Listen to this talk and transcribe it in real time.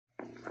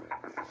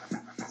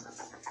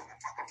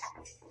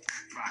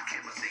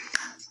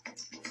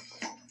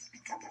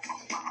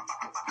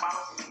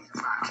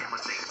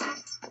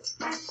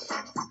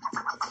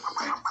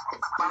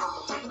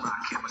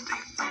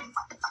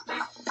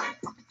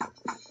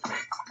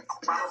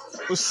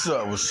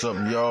What's up,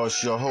 y'all?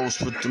 It's your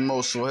host with the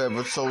most, so have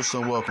a toast,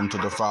 and welcome to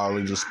the Foul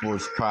Leader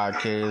Sports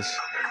Podcast.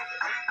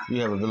 We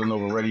have a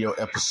Villanova radio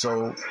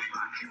episode.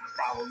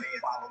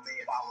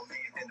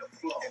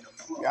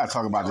 We gotta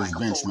talk about this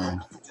bench,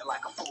 man.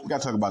 We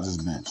gotta talk about this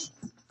bench.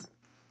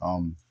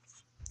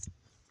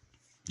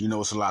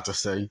 It's a lot to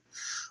say.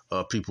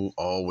 People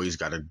always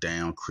gotta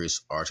down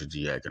Chris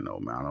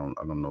Arcidiacono, man.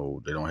 I don't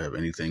know. They don't have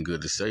anything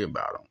good to say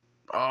about him.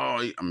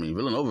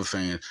 Villanova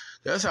fans,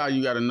 that's how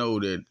you gotta know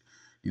that.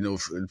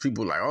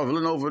 People like,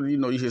 Villanova, you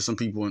hear some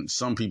people in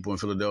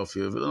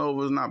Philadelphia.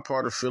 Villanova is not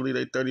part of Philly.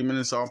 They 30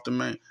 minutes off the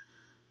main.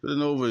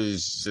 Villanova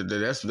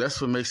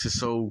that's what makes it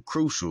so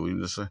crucial.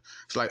 It's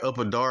like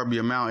Upper Darby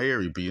or Mount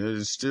Airy.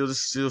 It's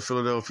still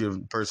Philadelphia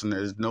person.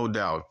 There's no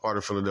doubt part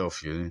of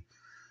Philadelphia.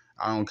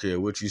 I don't care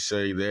what you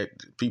say. That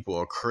people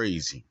are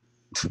crazy,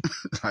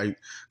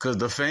 because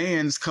the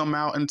fans come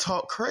out and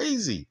talk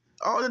crazy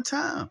all the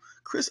time.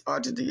 Chris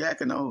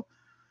Arcidiacono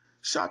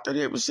shot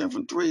 38%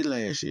 from three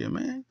last year,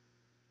 man.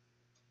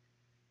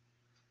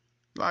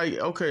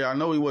 Okay, I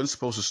know he wasn't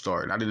supposed to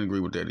start, and I didn't agree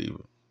with that either.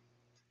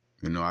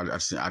 I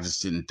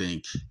just didn't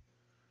think.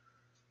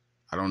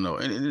 I don't know.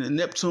 And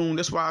Neptune,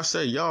 that's why I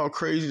say y'all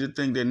crazy to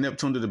think that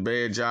Neptune did a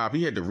bad job.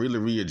 He had to really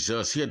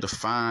readjust. He had to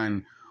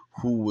find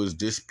who was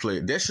this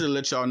player. That should have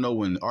let y'all know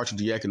when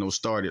Arcidiacono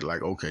started,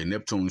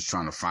 Neptune's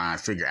trying to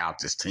figure out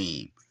this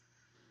team.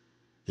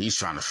 He's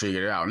trying to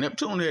figure it out.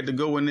 Neptune had to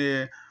go in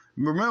there.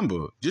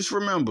 Remember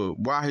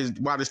why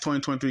this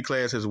 2023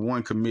 class has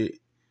one commit.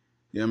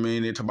 You know what I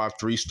mean? They talk about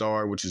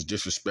 3-star, which is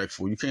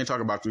disrespectful. You can't talk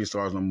about 3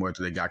 stars no more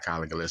until they got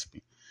Kyle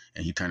Gillespie,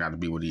 and he turned out to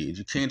be what he is.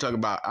 You can't talk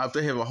about, if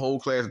they have a whole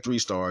class of 3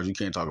 stars, you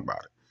can't talk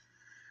about it.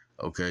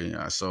 Okay,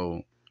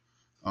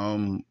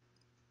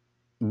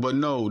 but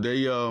no,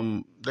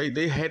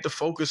 they had to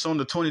focus on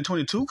the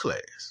 2022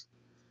 class.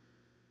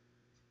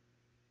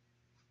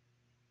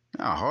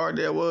 How hard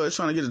that was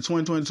trying to get the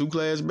 2022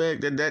 class back.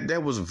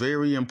 That was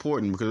very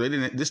important, because they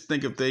didn't just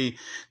think if they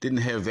didn't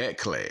have that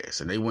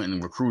class and they went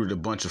and recruited a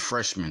bunch of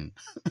freshmen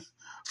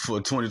for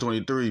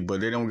 2023,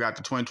 but they don't got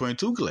the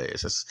 2022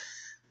 class.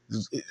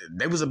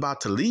 They was about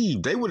to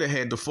leave. They would have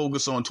had to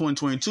focus on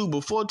 2022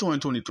 before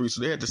 2023,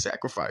 so they had to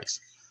sacrifice.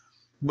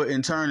 But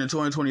in turn, in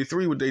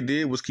 2023, what they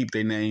did was keep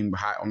their name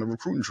high on the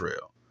recruiting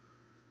trail.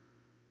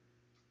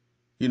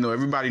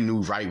 Everybody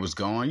knew Wright was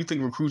gone. You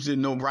think recruits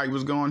didn't know Wright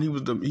was gone? He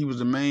was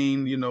the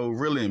main,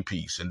 reeling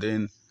piece. And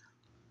then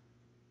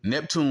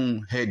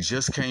Neptune had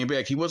just came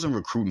back. He wasn't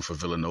recruiting for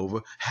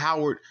Villanova.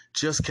 Howard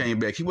just came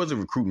back. He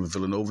wasn't recruiting for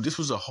Villanova. This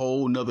was a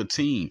whole nother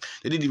team.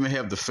 They didn't even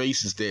have the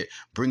faces that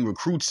bring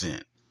recruits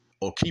in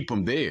or keep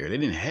them there. They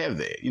didn't have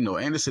that.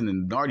 Anderson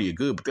and Nardi are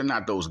good, but they're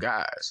not those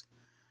guys.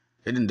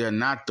 They're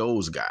not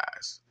those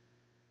guys.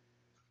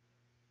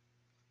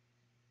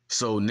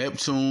 So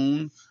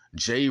Neptune,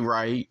 Jay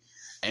Wright,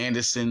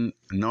 Anderson,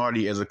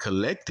 Nardi as a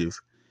collective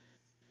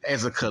had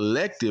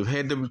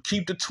to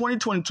keep the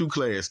 2022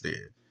 class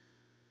there.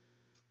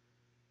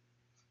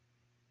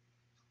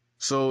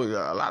 So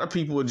a lot of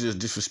people are just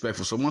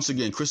disrespectful. So once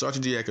again, Chris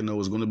Arcidiacono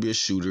is going to be a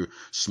shooter,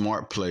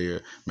 smart player,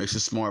 makes the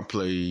smart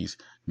plays,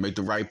 make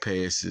the right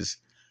passes.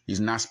 He's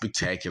not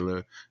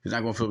spectacular. He's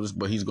not going to fill this,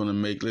 but he's going to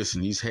make,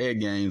 he's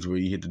had games where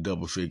he hit the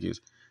double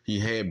figures.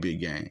 He had big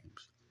games.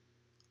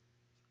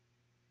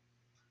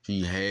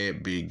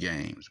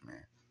 Man.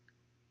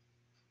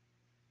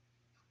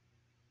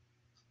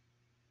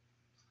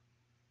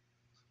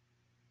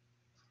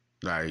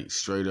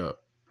 Straight up.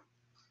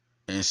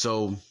 And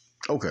so,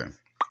 okay.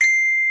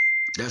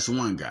 That's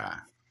one guy.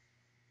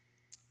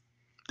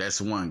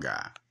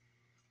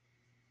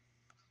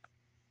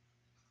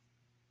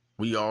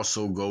 We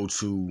also go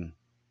to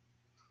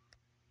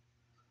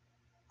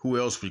who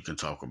else we can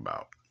talk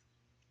about.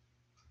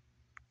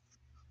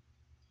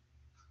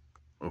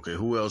 Okay,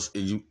 who else?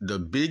 The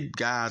big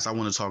guys I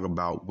want to talk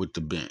about with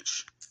the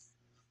bench.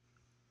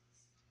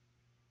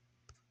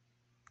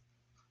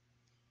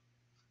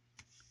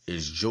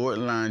 Is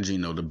Jordan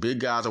Lingino. The big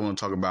guys I want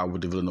to talk about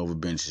with the Villanova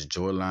bench is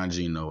Jordan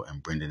Lingino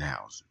and Brendan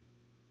Hausen.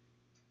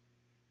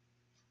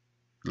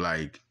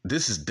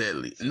 This is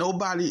deadly.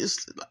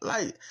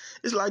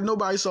 It's like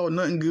nobody saw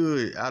nothing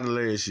good out of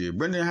last year.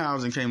 Brendan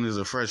Hausen came in as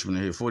a freshman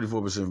and hit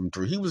 44% from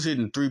three. He was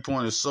hitting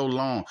 3-pointers so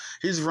long.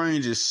 His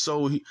range is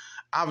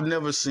I've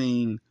never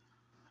seen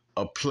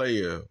a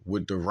player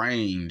with the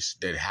range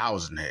that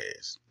Hausen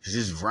has.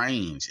 His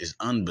range is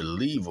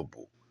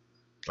unbelievable.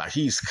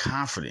 He's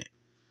confident.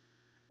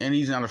 And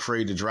he's not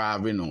afraid to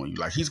drive in on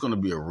you. He's going to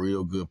be a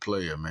real good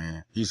player,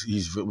 man.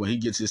 He's when he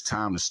gets his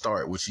time to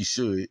start, which he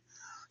should,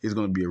 he's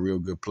going to be a real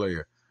good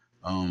player.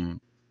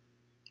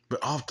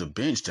 But off the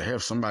bench to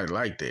have somebody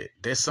like that,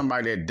 that's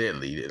somebody that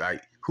deadly.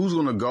 Who's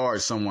going to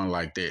guard someone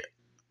like that?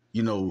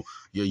 Your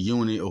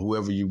unit or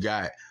whoever you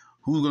got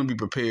Who's going to be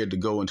prepared to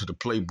go into the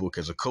playbook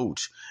as a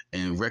coach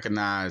and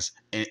recognize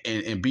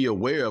and be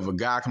aware of a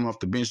guy coming off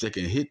the bench that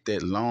can hit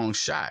that long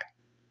shot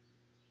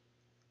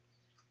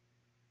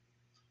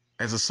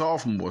as a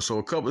sophomore? So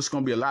it's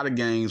going to be a lot of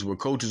games where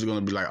coaches are going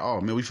to be like, oh,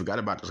 man, we forgot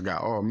about this guy.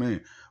 Oh,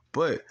 man.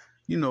 But,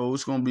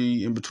 it's going to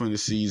be in between the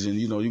season.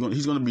 He's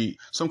going to be,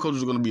 some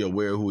coaches are going to be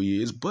aware of who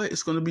he is, but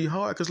it's going to be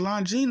hard because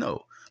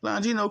Lingino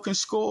can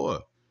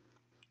score.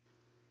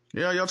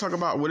 Yeah, y'all talk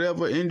about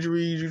whatever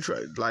injuries you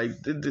try.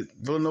 Like, the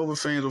Villanova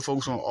fans will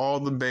focus on all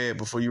the bad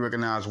before you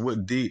recognize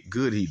what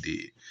good he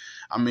did.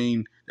 I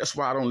mean, that's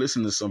why I don't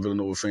listen to some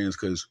Villanova fans,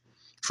 because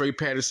Trey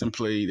Patterson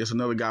played. That's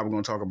another guy we're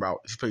going to talk about.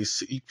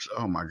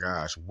 Oh my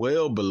gosh,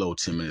 well below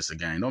 10 minutes a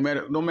game. No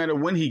matter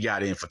when he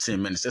got in for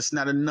 10 minutes, that's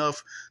not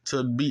enough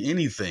to be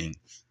anything.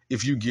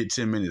 If you get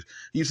 10 minutes,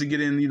 he used to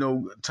get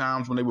in,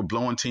 times when they were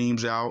blowing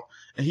teams out,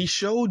 and he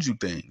showed you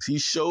things. He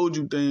showed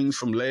you things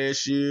from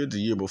last year, the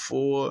year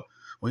before.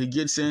 When he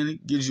gets in, he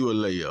gives you a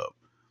layup.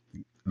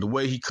 The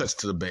way he cuts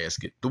to the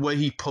basket, the way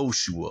he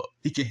posts you up,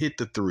 he can hit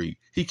the three.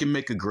 He can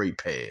make a great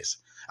pass.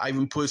 I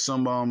even put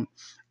some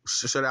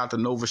shout out to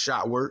Nova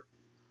Shot Work,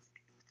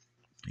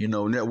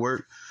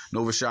 network,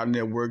 Nova Shot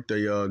Network.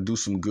 They do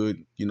some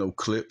good,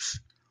 clips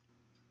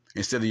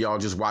instead of y'all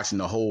just watching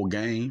the whole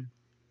game.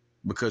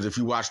 Because if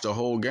you watch the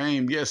whole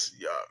game, yes,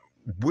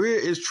 where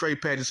is Trey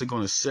Patterson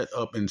going to set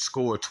up and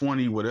score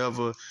 20,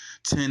 whatever,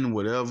 10,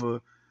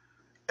 whatever?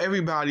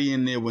 Everybody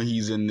in there when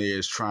he's in there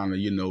is trying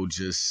to,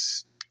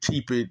 just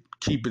keep it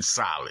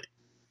solid.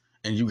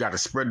 And you got to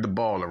spread the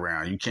ball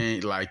around. You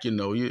can't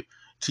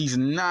he's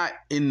not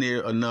in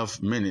there enough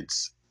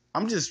minutes.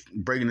 I'm just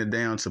breaking it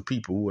down to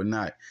people who are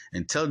not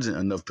intelligent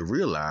enough to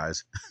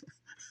realize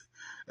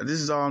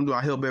this is all I'm doing.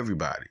 I help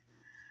everybody.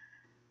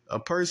 A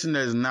person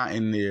that's not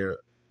in there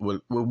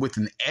with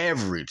an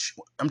average,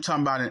 I'm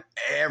talking about an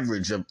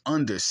average of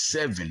under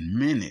 7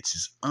 minutes,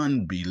 is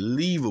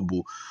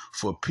unbelievable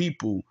for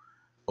people,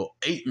 or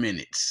 8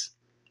 minutes,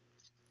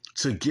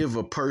 to give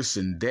a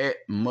person that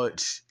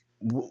much.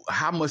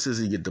 How much does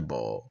he get the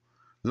ball?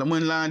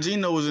 When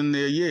Lingino was in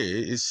there,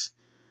 it's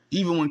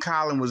even when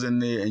Colin was in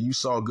there, and you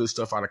saw good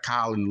stuff out of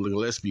Colin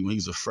Gillespie when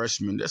he's a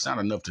freshman, that's not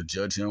enough to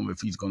judge him if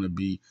he's going to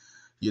be,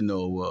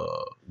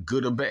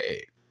 good or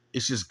bad.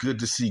 It's just good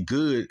to see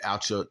good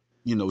out your,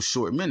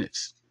 short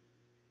minutes.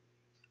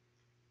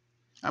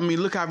 I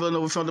mean, look how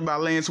Villanova felt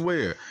about Lance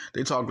Ware.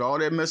 They talked all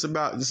that mess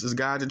about this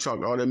guy that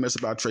talked all that mess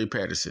about Trey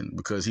Patterson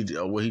because he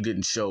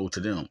didn't show to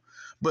them.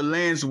 But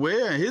Lance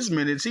Ware, in his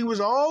minutes, he was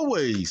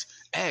always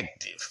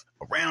active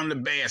around the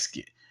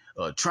basket,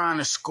 trying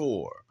to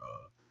score.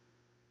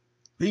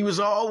 He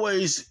was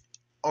always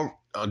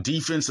a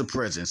defensive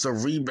presence, a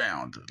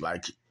rebounder.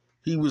 Like,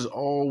 he was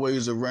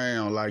always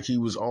around, like he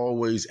was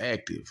always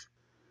active.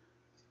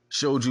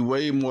 Showed you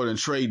way more than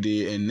Trey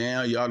did, and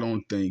now y'all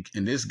don't think.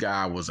 And this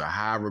guy was a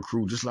high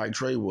recruit, just like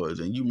Trey was.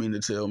 And you mean to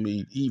tell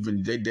me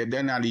even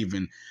they're not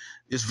even?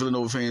 This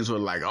Villanova fans were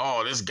like,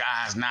 "Oh, this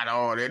guy's not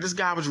all that." This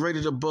guy was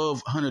rated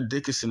above Hunter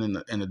Dickinson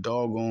in the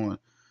doggone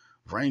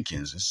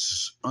rankings. It's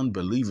just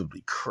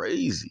unbelievably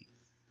crazy.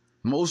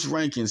 Most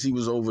rankings, he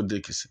was over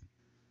Dickinson.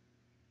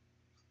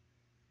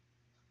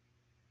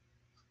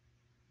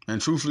 And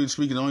truthfully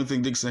speaking, the only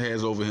thing Dickinson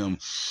has over him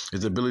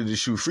is the ability to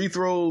shoot free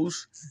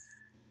throws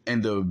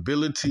and the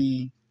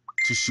ability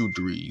to shoot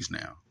threes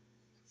now.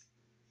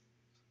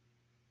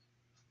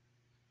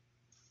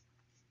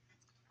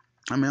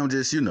 I mean, I'm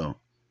just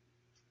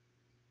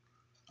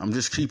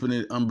keeping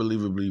it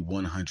unbelievably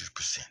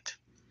 100%.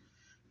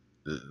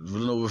 The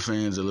Villanova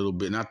fans a little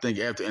bit, and I think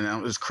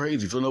it's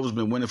crazy. Villanova's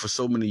been winning for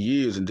so many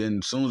years, and then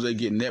as soon as they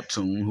get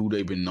Neptune, who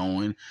they've been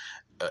knowing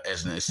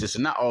as an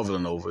assistant, not all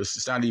Villanova,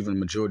 it's not even the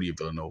majority of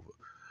Villanova.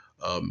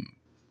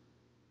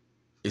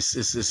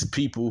 It's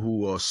people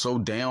who are so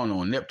down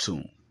on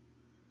Neptune.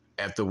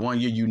 After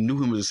 1 year, you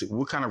knew him.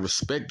 What kind of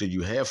respect did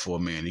you have for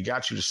a man? He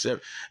got you to 7.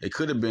 It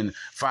could have been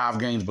 5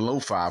 games below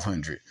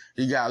 500.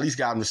 He at least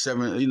got him to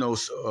 7,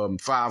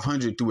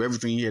 500 through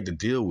everything he had to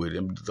deal with.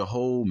 And the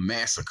whole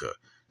massacre.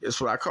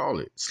 That's what I call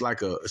it. It's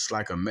like a.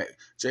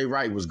 Jay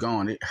Wright was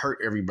gone. It hurt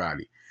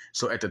everybody.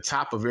 So at the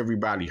top of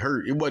everybody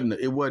hurt. It wasn't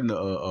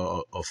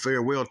a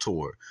farewell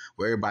tour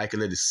where everybody could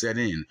let it set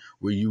in.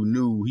 Where you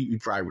knew he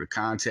probably would have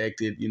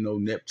contacted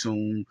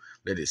Neptune,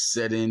 let it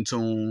set into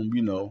him.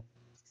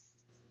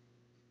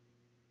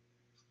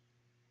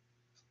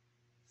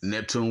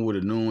 Neptune would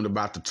have known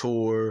about the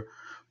tour.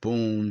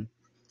 Boom.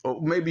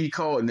 Or maybe he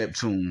called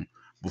Neptune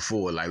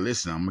before, like,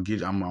 listen, I'm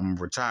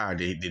retired.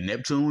 Did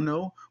Neptune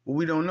know? Well,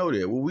 we don't know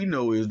that. What we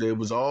know is that it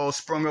was all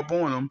sprung up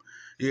on him.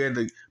 He had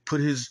to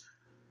put his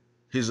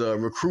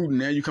recruiting.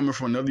 Now you coming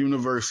from another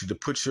university to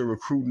put your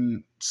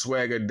recruiting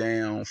swagger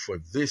down for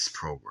this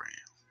program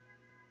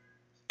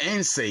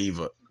and save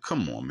it.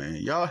 Come on, man.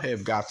 Y'all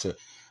have got to,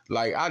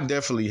 I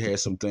definitely had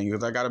some things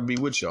because I got to be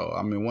with y'all.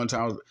 I mean, one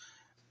time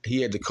he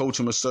had to coach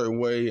him a certain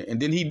way,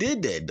 and then he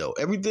did that, though.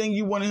 Everything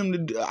you wanted him to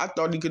do, I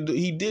thought he could do,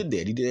 he did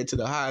that. He did it to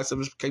the highest of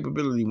his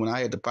capability. When I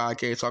had the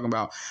podcast talking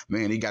about,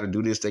 man, he got to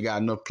do this, they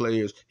got enough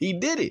players. He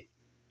did it.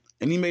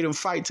 And he made him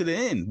fight to the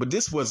end. But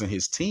this wasn't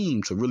his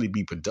team to really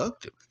be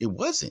productive. It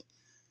wasn't.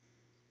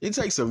 It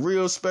takes a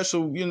real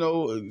special,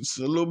 it's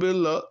a little bit of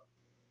luck,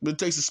 but it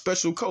takes a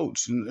special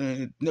coach.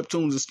 And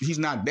Neptune's, he's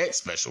not that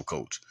special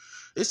coach.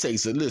 It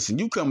takes listen,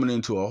 you coming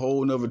into a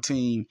whole nother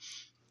team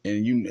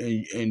and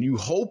you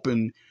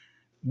hoping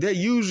that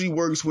usually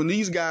works when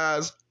these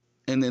guys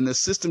and then the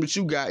system that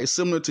you got is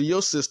similar to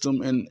your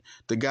system and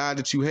the guy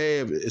that you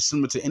have is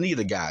similar to any of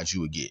the guys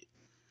you would get.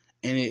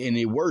 And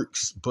it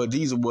works, but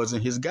these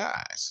wasn't his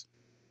guys.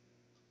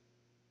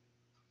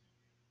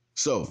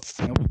 So,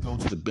 when we go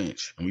to the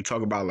bench and we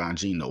talk about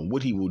Lingino,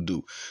 what he will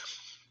do.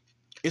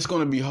 It's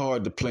going to be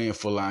hard to plan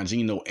for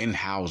Lingino and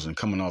Hausen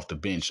coming off the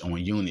bench on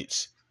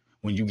units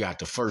when you got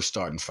the first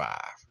starting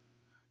five.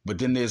 But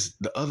then there's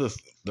the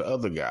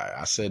other guy.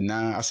 I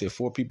said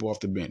 4 people off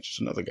the bench.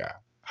 It's another guy.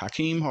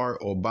 Hakeem Hart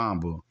or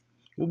Bamba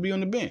will be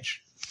on the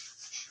bench.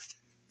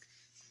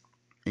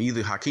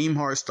 Either Hakeem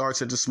Hart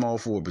starts at the small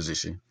forward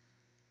position,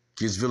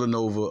 gives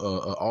Villanova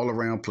an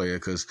all-around player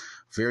because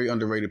very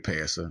underrated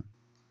passer,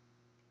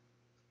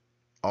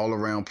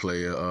 all-around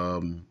player,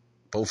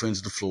 both ends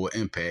of the floor,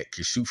 impact,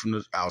 can shoot from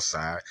the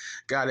outside,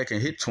 guy that can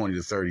hit 20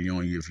 to 30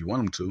 on you if you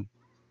want him to.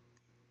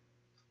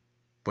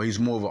 But he's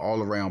more of an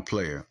all-around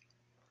player.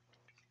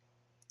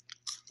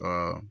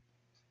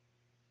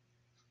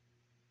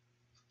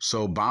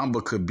 So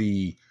Bamba could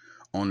be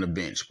on the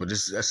bench, but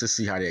let's just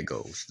see how that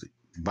goes.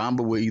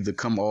 Bamba will either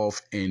come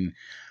off and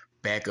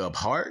back up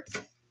Hart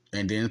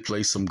and then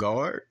play some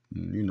guard.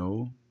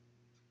 You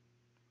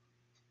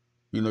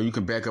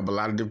can back up a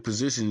lot of different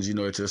positions, to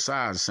the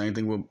side. Same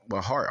thing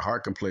with Hart.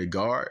 Hart can play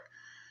guard.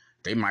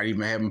 They might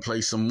even have him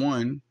play some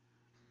 1,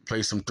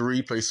 play some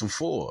 3, play some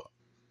 4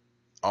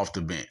 off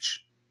the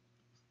bench.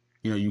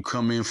 You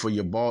come in for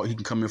your ball. He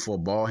can come in for a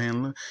ball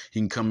handler.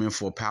 He can come in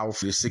for a power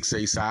for the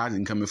 6'8" size. He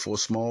can come in for a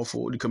small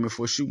forward. He can come in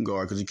for a shooting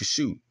guard because he can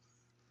shoot.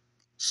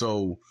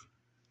 So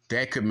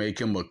that could make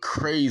him a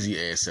crazy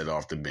asset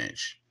off the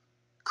bench.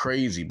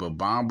 Crazy. But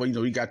Bamba,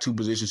 he got 2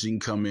 positions he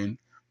can come in,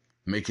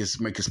 make his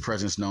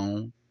presence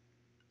known.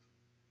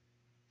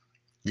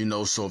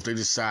 So if they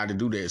decide to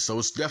do that, so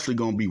it's definitely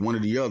going to be one or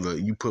the other.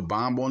 You put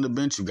Bamba on the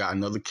bench, you got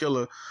another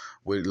killer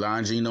with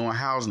Lingino and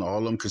Hausen. All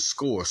of them can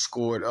score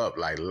it up,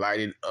 like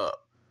light it up.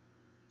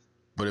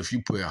 But if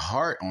you put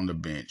Hart on the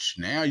bench,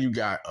 now you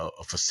got a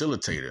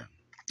facilitator.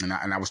 And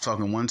I was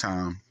talking one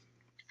time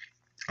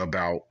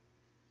about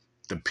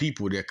the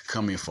people that could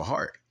come in for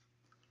Hart.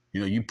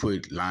 You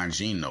put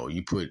Lingino,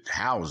 you put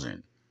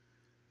Hausen.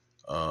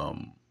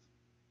 And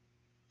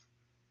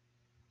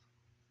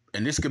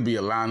this could be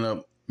a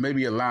lineup,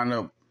 maybe a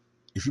lineup.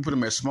 If you put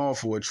him at small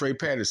forward, Trey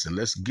Patterson,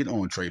 let's get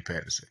on Trey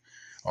Patterson.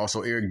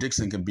 Also, Eric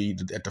Dixon can be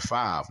at the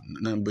 5,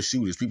 nothing but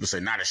shooters. People say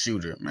not a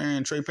shooter.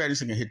 Man, Trey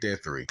Patterson can hit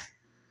that 3.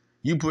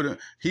 You put him,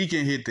 he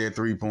can hit that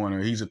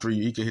 3-pointer. He's a 3.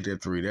 He can hit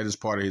that 3. That is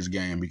part of his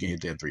game. He can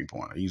hit that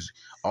 3-pointer. He's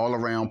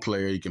all-around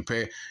player. He can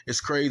pass. It's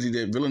crazy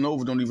that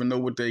Villanova don't even know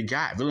what they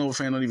got. Villanova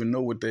fans don't even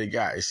know what they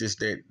got. It's just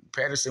that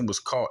Patterson was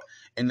caught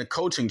in the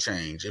coaching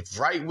change. If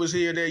Wright was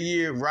here that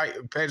year,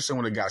 Patterson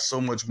would have got so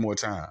much more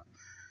time.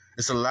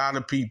 It's a lot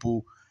of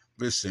people.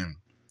 Listen,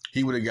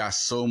 he would have got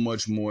so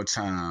much more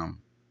time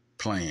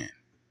playing.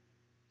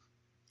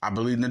 I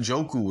believe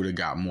Njoku would have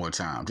got more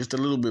time, just a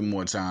little bit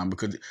more time,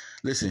 because,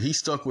 listen, he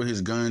stuck with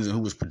his guns and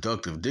who was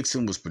productive.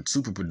 Dixon was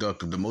super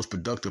productive, the most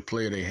productive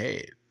player they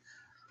had.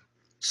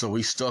 So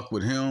he stuck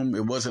with him.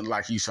 It wasn't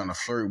like he's trying to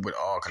flirt with,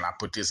 can I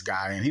put this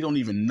guy in? He don't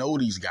even know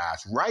these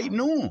guys. Wright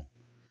knew him.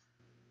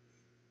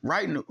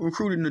 Wright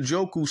recruited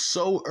Njoku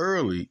so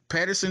early.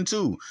 Patterson,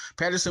 too.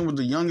 Patterson was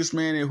the youngest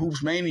man in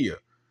Hoops Mania.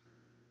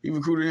 He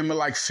recruited him at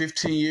like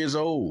 15 years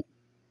old.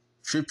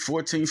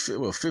 15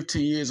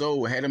 years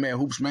old, had him at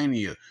Hoops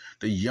Mania,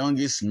 the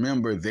youngest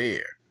member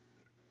there.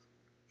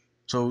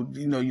 So,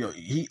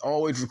 he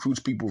always recruits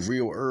people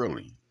real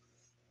early.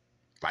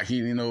 Like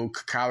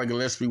Kyle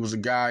Gillespie was a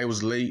guy, it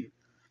was late,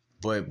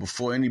 but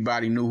before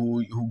anybody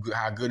knew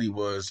how good he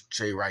was,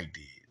 Jay Wright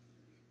did.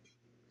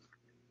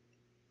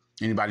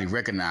 Anybody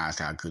recognized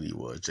how good he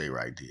was, Jay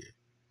Wright did.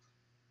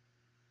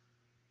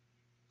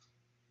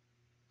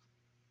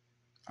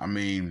 I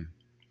mean,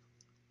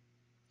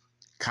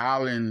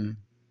 Colin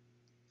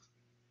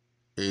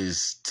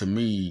is, to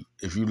me,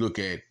 if you look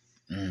at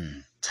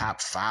top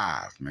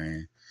 5,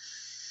 man,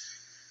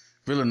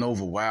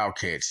 Villanova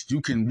Wildcats, you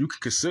can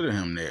consider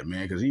him that,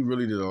 man, because he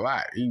really did a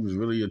lot. He was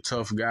really a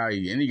tough guy,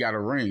 and he got a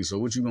ring. So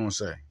what you gonna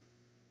say?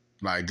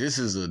 Like, this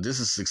is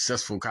a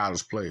successful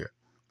college player,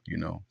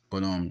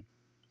 But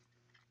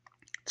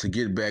to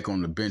get back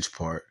on the bench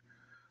part,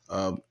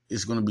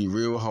 it's going to be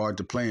real hard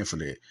to plan for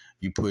that.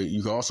 You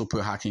can also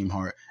put Hakeem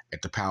Hart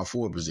at the power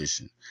forward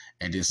position,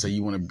 and then say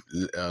you want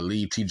to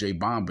leave TJ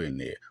Bamba in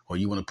there, or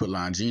you want to put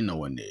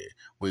Lingino in there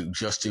with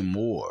Justin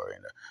Moore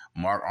and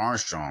Mark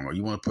Armstrong, or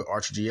you want to put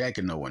Archie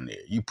Diacono in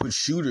there. You put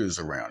shooters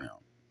around him.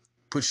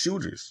 Put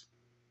shooters.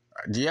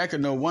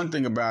 Diacono, one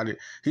thing about it,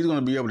 he's going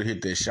to be able to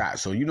hit that shot.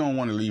 So you don't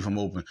want to leave him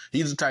open.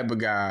 He's the type of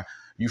guy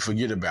you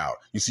forget about.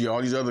 You see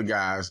all these other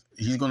guys,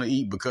 he's going to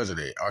eat because of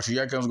that.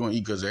 Arcidiacono's going to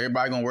eat because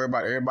everybody going to worry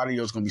about everybody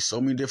else. Going to be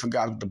so many different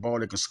guys with the ball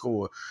that can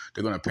score.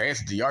 They're going to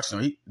pass it to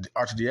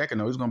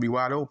Arcidiacono. He's going to be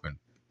wide open.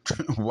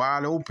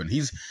 Wide open.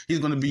 He's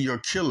going to be your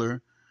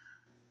killer,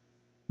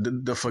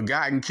 the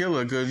forgotten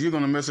killer, because you're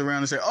going to mess around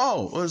and say,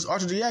 oh, it's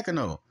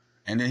Arcidiacono.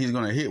 And then he's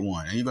going to hit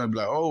one. And you're going to be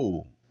like,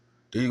 oh.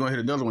 Then you're going to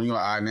hit another one. You're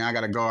like, all right, now I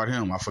got to guard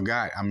him. I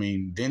forgot. I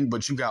mean,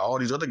 but you got all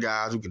these other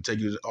guys who can take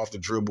you off the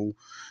dribble,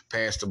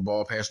 pass the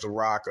ball, pass the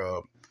rock,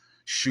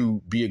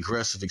 shoot, be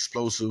aggressive,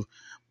 explosive.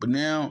 But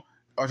now,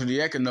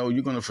 Arcidiacono,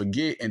 you're going to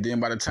forget. And then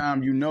by the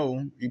time you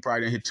know, you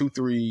probably done hit 2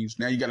 threes.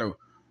 Now you got to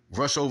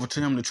rush over to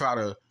him to try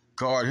to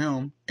guard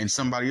him, and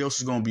somebody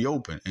else is going to be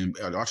open. And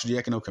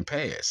Arcidiacono can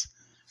pass.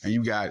 And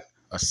you got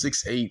a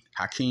 6'8"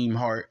 Hakeem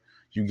Hart.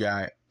 You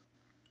got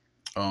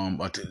a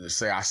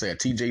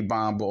TJ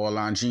Bomba or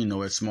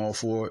Lingino at small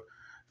forward.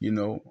 You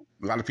know,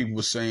 a lot of people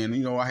were saying,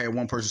 you know, I had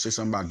one person say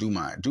something about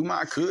Dumont.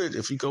 Dumont could,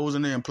 if he goes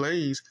in there and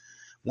plays.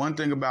 One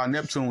thing about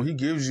Neptune, he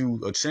gives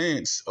you a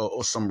chance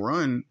or some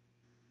run.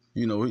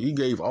 You know, he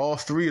gave all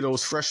 3 of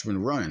those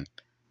freshmen run.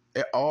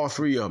 All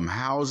 3 of them,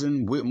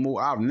 Hausen,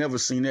 Whitmore. I've never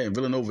seen that in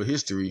Villanova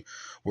history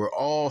where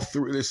all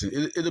 3, listen,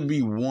 it'll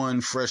be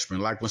one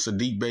freshman, like when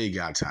Sadiq Bey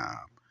got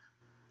time.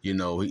 You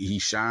know, he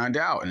shined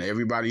out and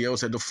everybody else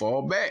had to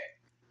fall back.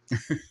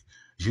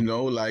 You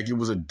know, like it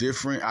was a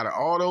different, out of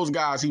all those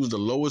guys, he was the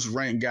lowest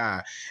ranked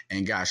guy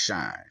and got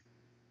shine.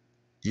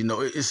 You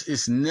know,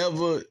 it's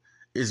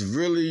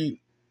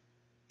really,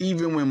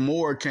 even when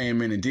Moore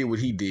came in and did what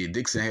he did,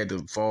 Dixon had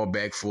to fall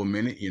back for a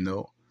minute, you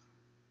know.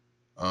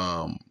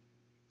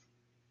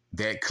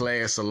 That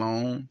class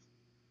alone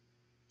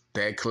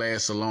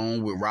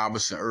with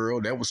Robinson Earl,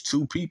 that was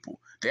 2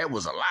 people. That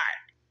was a lot.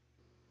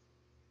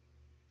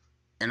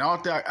 And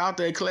out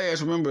that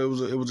class, remember, it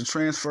was a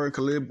transfer,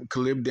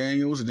 Caleb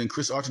Daniels, and then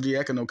Chris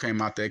Arcidiacono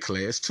came out that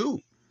class too.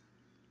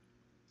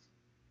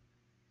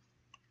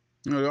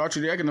 You know,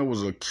 Arcidiacono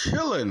was a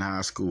killer in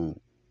high school.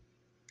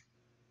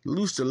 He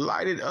used to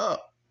light it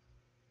up.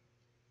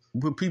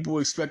 What people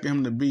expected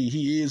him to be,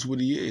 he is what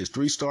he is.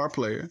 3-star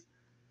player.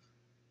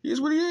 He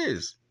is what he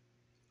is.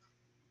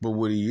 But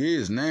what he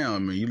is now, I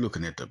mean, you're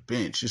looking at the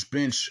bench. This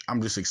bench,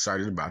 I'm just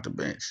excited about the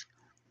bench.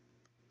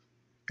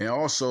 And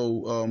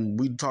also,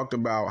 we talked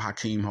about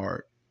Hakeem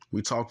Hart.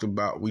 We talk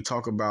about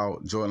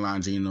Jordan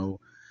Lingino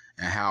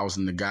and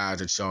Hausen, the guys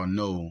that y'all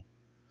know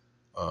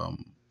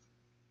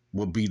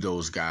will be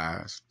those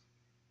guys.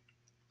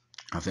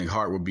 I think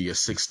Hart will be a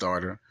 6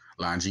 starter.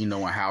 Lingino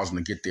and Hausen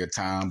to get their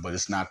time, but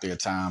it's not their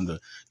time to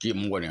get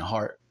more than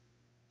Hart.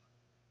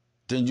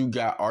 Then you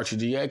got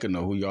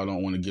Arcidiacono, who y'all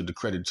don't want to give the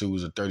credit to,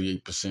 is a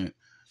 38%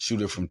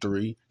 shooter from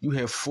 3. You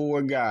have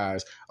 4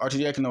 guys.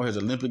 Arcidiacono has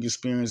Olympic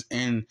experience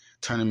and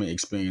tournament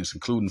experience,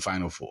 including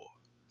Final Four.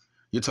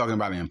 You're talking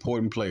about an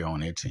important player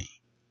on that team.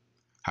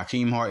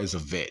 Hakeem Hart is a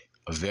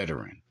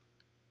veteran.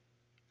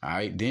 All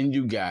right. Then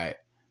you got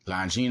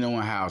Lingino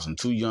and Hausen,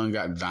 2 young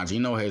guys.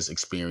 Lingino has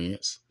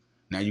experience.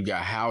 Now you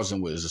got Hausen,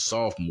 who is a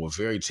sophomore,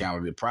 very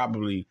talented,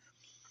 probably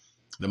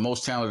the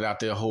most talented out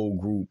their whole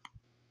group.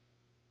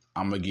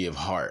 I'm going to give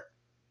Hart.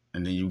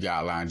 And then you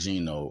got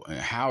Lingino. And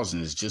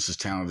Hausen is just as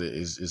talented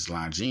as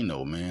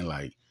Lingino, man.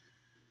 Like,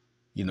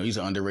 you know, he's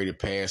an underrated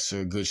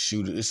passer, good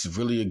shooter. It's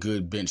really a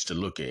good bench to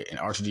look at. And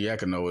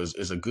Arcidiacono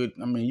is a good,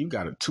 I mean, you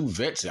got 2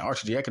 vets in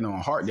Arcidiacono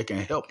and Hart that can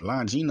help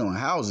Lingino and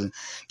Hausen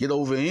get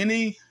over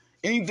anything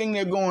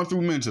they're going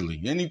through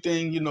mentally.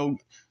 Anything, you know,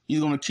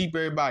 he's going to keep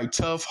everybody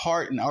tough.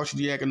 Hart and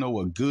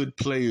Arcidiacono are good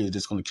players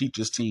that's going to keep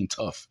this team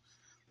tough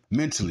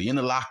mentally in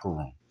the locker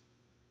room.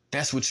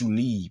 That's what you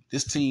need.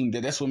 This team,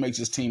 that's what makes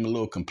this team a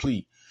little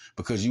complete,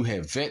 because you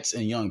have vets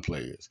and young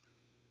players.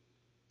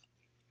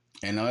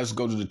 And now let's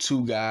go to the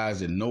 2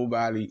 guys that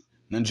nobody,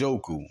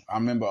 Njoku. I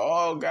remember,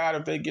 oh, God,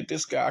 if they get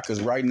this guy,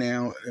 because right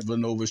now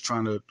Villanova is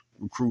trying to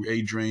recruit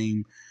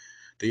Adrian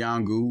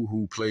Diangu,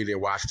 who played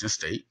at Washington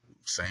State,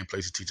 same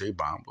place as TJ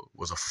Bomba,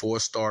 was a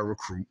 4-star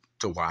recruit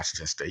to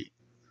Washington State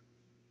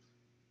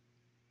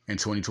in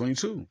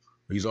 2022.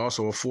 He's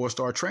also a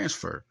 4-star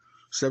transfer,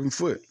 7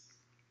 foot.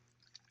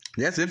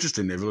 That's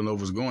interesting that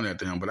Villanova's going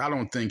after him, but I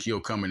don't think he'll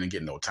come in and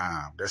get no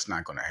time. That's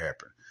not going to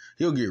happen.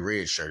 He'll get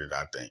red-shirted,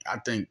 I think. I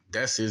think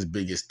that's his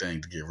biggest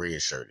thing, to get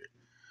red-shirted.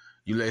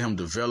 You let him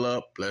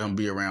develop, let him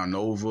be around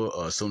Nova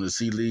as soon as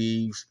he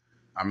leaves.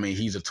 I mean,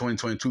 he's a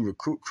 2022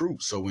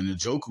 recruit, so when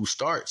Njoku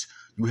starts,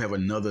 you have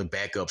another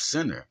backup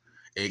center.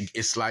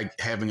 It's like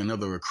having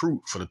another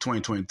recruit for the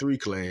 2023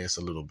 class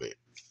a little bit.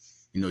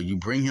 You know, you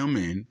bring him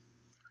in,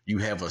 you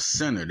have a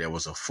center that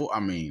was a full,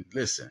 I mean,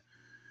 listen,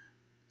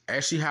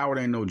 Ashley Howard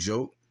ain't no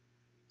joke.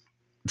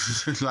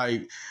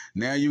 Like,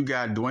 now you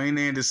got Dwayne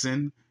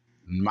Anderson,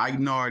 Mike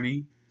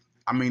Nardi.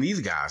 I mean, these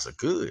guys are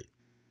good.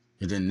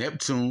 And then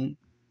Neptune,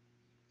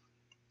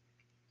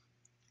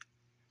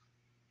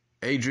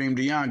 Adrian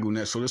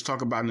Diangu. So let's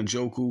talk about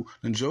Njoku.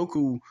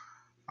 Njoku,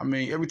 I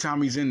mean, every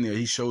time he's in there,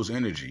 he shows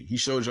energy. He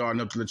shows y'all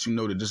enough to let you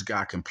know that this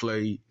guy can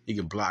play. He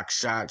can block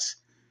shots.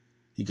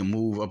 He can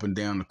move up and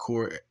down the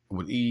court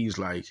with ease.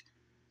 Like,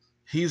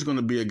 he's going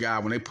to be a guy,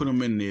 when they put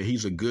him in there,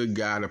 he's a good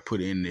guy to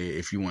put in there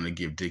if you want to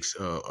give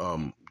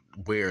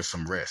Ware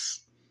some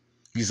rest.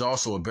 He's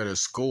also a better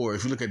scorer.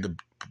 If you look at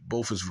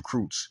both his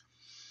recruits,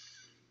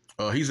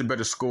 he's a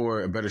better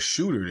scorer, a better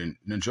shooter than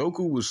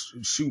Njoku was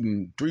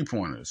shooting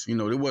 3-pointers. You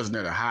know, it wasn't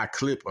at a high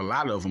clip, a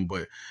lot of them,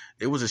 but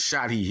it was a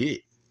shot he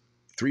hit,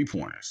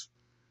 3-pointers.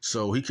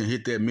 So he can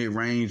hit that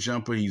mid-range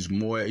jumper. He's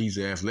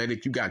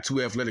athletic. You got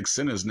 2 athletic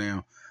centers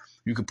now.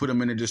 You can put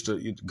him in there just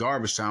a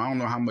garbage time. I don't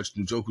know how much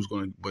Njoku's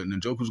going to, but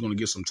Njoku's going to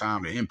get some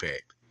time to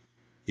impact.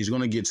 He's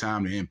going to get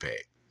time to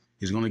impact.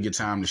 He's going to get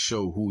time to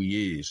show who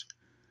he is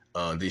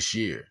this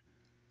year.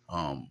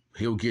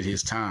 He'll get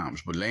his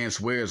times, but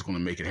Lance Ware is going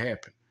to make it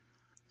happen.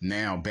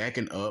 Now,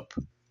 backing up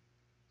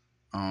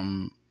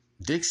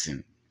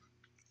Dixon.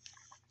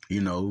 You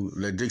know,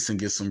 let Dixon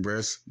get some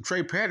rest.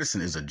 Trey Patterson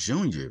is a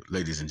junior,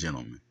 ladies and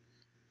gentlemen,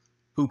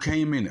 who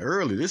came in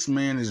early. This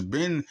man has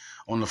been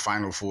on the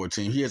Final Four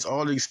team. He has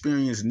all the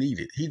experience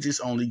needed. He just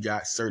only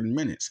got certain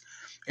minutes.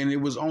 And it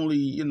was only,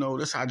 you know,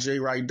 that's how Jay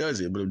Wright does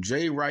it. But if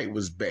Jay Wright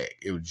was back,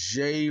 if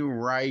Jay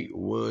Wright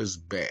was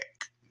back,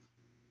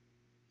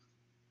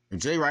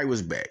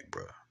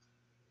 bro.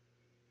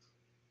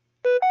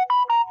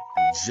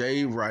 If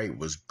Jay Wright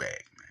was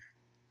back, man.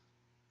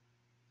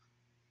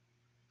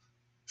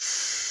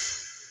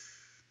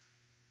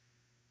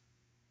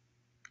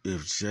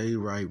 If Jay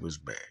Wright was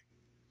back,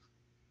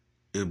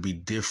 it'd be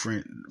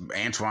different.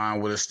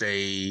 Antoine would have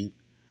stayed.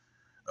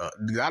 A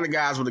lot of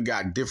guys would have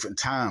got different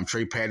time.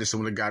 Trey Patterson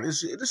would have got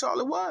this. That's all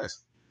it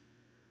was.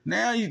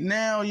 Now you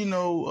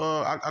know.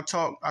 I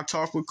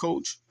talk with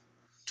Coach.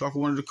 Talk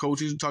with one of the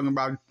coaches talking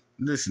about.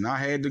 Listen, I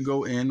had to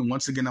go in.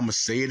 Once again, I'm gonna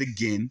say it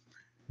again.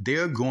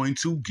 They're going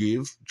to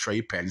give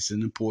Trey Patterson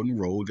an important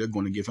role. They're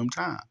going to give him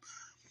time.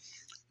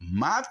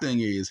 My thing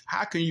is,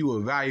 how can you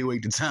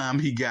evaluate the time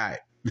he got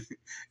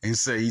and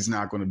say he's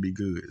not going to be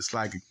good? It's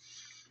like,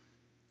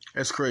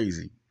 that's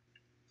crazy.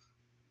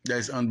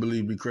 That's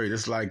unbelievably crazy.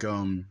 It's like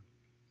a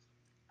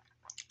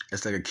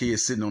kid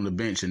sitting on the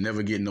bench and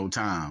never getting no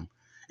time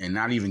and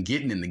not even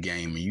getting in the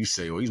game. And you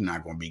say, oh, he's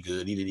not going to be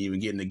good. He didn't even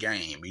get in the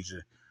game.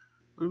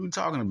 What are we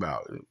talking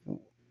about?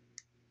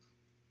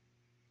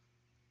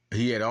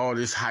 He had all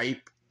this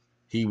hype.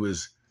 He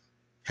was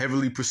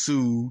heavily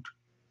pursued.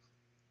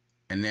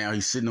 And now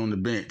he's sitting on the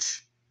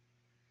bench.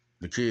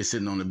 The kid's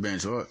sitting on the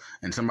bench.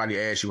 And somebody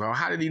asks you,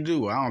 how did he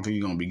do? I don't think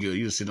he's going to be good.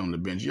 You just sit on the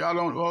bench. Y'all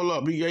don't hold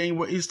up.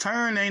 His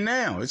turn ain't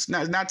now. It's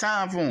not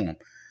time for him.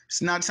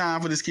 It's not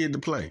time for this kid to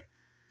play.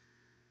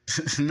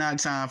 It's not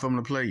time for him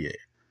to play yet.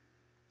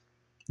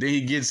 Then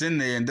he gets in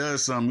there and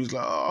does something. He's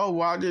like, oh,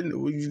 why didn't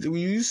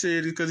you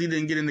said it's because he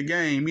didn't get in the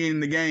game. He ain't in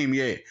the game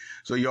yet.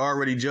 So you're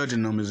already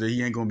judging him as that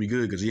he ain't going to be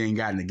good because he ain't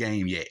got in the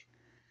game yet.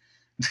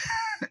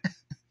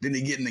 Then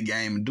he get in the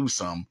game and do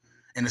something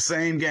in the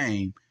same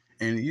game.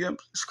 And yeah,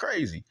 it's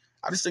crazy.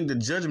 I just think the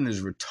judgment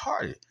is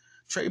retarded.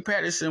 Trey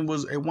Patterson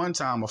was at one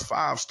time a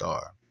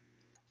 5-star.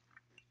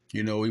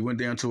 You know, he went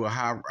down to a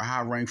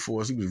high rank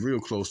for us. He was real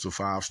close to a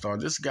 5-star.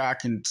 This guy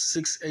can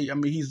 6'8". I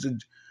mean, he's the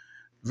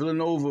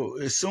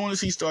Villanova. As soon as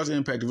he starts to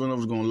impact,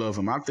 Villanova's going to love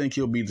him. I think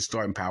he'll be the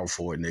starting power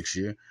forward next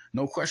year.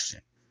 No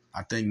question.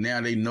 I think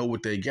now they know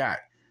what they got.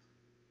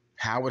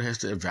 Howard has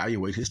to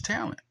evaluate his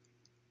talent.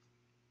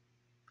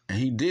 And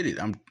he did it.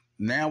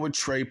 Now with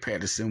Trey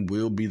Patterson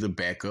will be the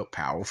backup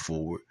power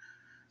forward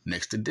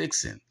next to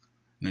Dixon.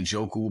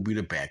 Njoku will be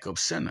the backup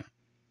center.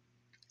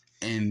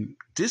 And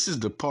this is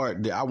the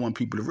part that I want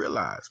people to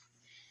realize.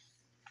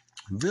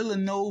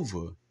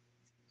 Villanova,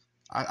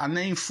 I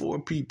named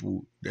 4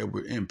 people that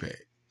were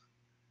impact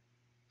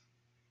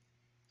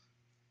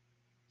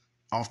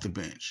off the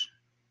bench.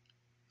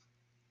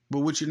 But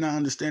what you're not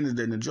understanding is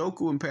that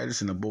Njoku and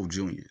Patterson are both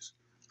juniors,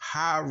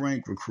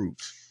 high-ranked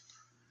recruits.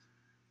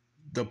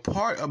 The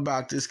part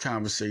about this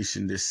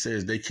conversation that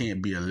says they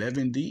can't be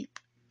 11 deep,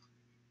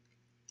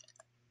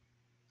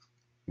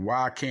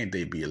 why can't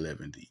they be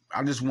 11 deep?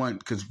 I just want,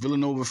 because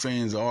Villanova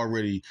fans are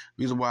already,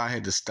 reason why I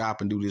had to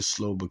stop and do this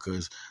slow,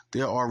 because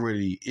they're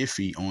already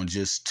iffy on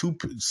just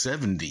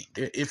 7 deep.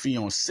 They're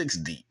iffy on 6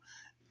 deep.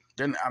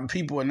 Then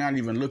people are not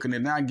even looking. They're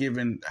not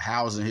giving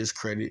Hausen his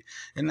credit.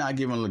 They're not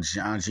giving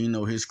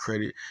Lingino his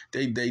credit.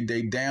 They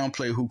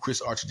downplay who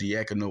Chris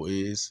Arcidiacono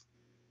is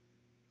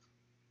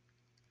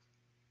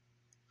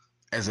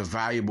as a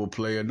valuable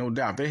player, no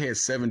doubt. If they had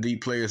 7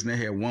 deep players and they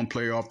had 1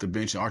 player off the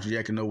bench and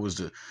Arcidiacono was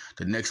the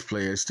next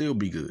player, it'd still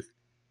be good.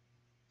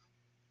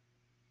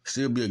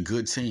 Still be a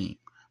good team.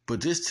 But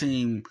this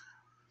team,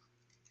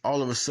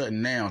 all of a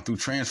sudden now, through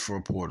transfer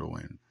portal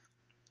and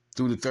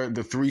through the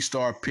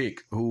 3-star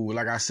pick, who,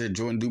 like I said,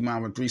 Jordan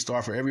Dumont went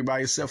 3-star for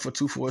everybody except for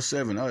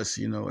 247, us,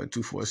 at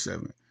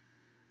 247.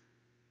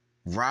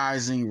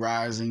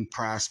 Rising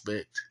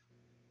prospect,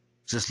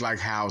 just like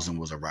Hausen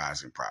was a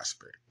rising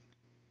prospect.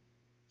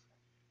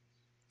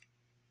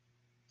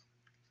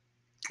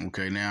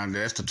 Okay, now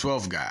that's the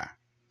 12th guy.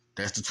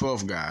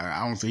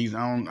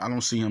 I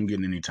don't see him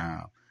getting any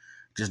time.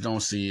 Just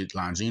don't see it.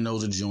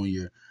 Longino's a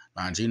junior.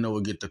 Lingino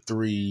will get the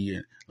 3,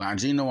 and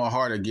Lingino and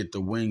Hart will get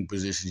the wing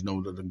position,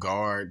 the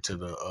guard to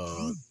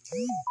the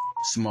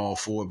small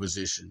forward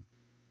position.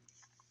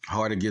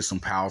 Hart to get some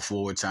power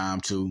forward time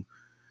too.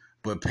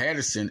 But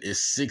Patterson is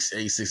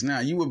 6'8",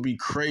 6'9". You would be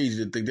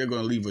crazy to think they're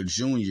going to leave a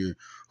junior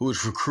who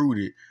was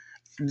recruited.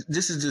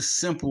 This is just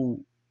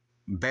simple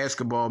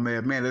basketball,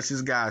 man.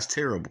 This guy's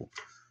terrible.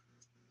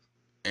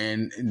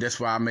 And that's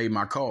why I made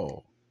my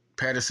call.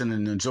 Patterson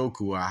and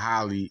Njoku are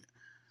highly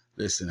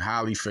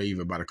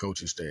favored by the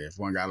coaching staff.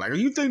 One guy like,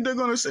 you think they're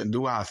going to say?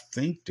 Do I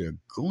think they're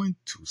going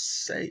to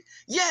say?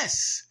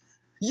 Yes.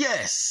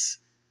 Yes.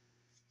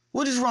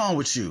 What is wrong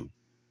with you?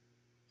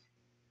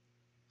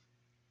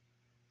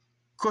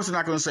 Of course, they're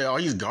not going to say, oh,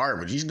 he's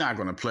garbage. He's not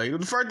going to play.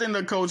 The first thing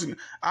the coach,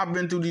 I've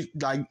been through these,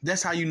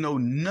 that's how you know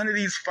none of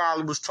these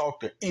followers talk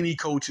to any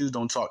coaches,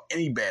 don't talk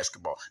any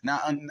basketball. Now,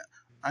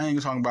 I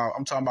ain't talking about,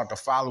 I'm talking about the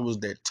followers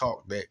that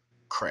talk that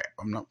crap.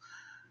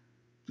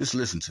 Just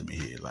listen to me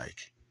here.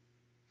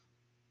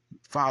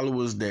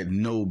 Followers that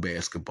know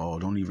basketball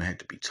don't even have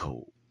to be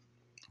told.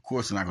 Of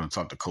course, they're not going to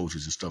talk to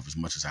coaches and stuff as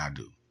much as I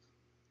do.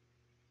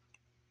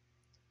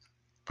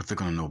 But they're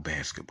going to know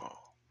basketball.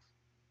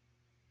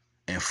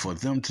 And for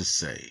them to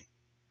say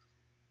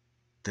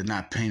they're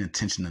not paying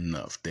attention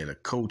enough, that a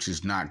coach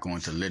is not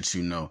going to let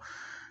you know,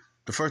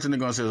 the first thing they're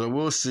going to say is,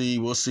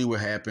 we'll see what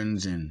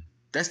happens. And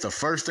that's the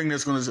first thing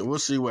that's going to say, we'll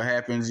see what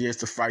happens. Yes,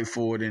 to fight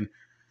for it. And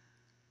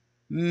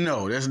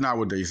no, that's not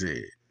what they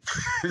said.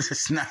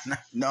 It's not,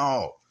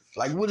 no.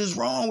 What is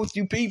wrong with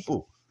you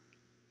people?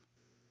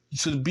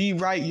 To be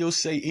right, you'll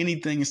say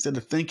anything instead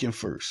of thinking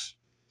first.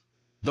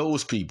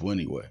 Those people,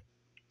 anyway.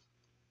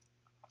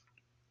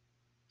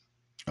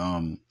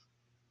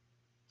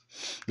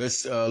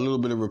 Let's a little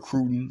bit of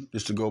recruiting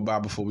just to go by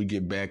before we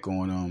get back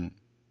on.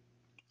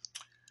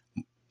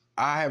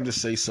 I have to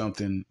say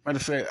something. Matter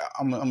of fact,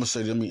 I'm gonna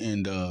say, let me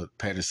end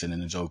Patterson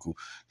and Njoku.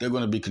 They're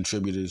going to be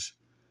contributors.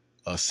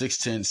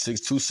 6'10",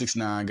 6'2",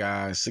 6'9"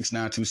 guys, 6'9",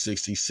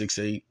 260,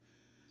 6'8",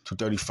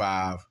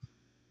 235.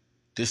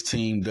 This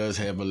team does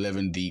have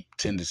 11 deep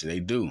tendency. They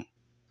do.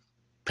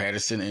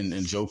 Patterson and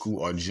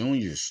Njoku are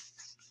juniors.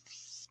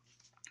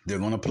 They're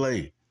going to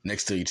play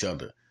next to each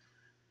other.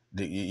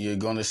 You're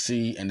going to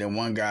see, and then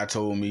one guy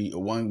told me,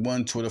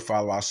 one Twitter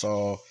follower I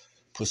saw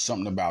put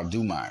something about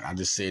Dumont. I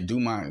just said,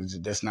 Dumont,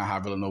 that's not how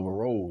Villanova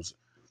rolls.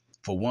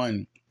 For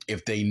one,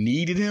 if they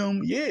needed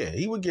him, yeah,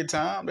 he would get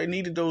time. They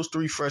needed those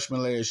 3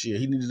 freshmen last year.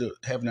 He needed to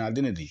have an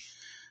identity.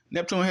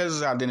 Neptune has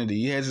his identity.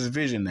 He has his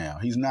vision now.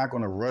 He's not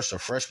going to rush a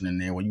freshman in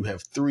there when you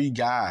have 3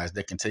 guys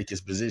that can take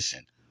his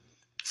position.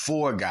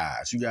 4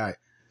 guys. You got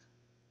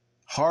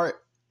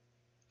Hart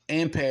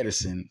and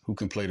Patterson who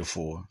can play the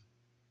 4.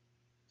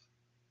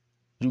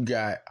 You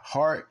got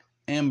Hart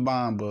and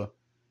Bamba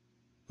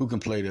who can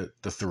play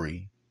the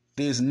 3.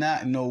 There's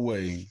not no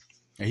way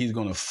that he's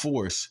going to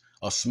force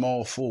a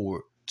small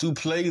forward to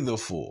play the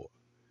 4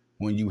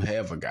 when you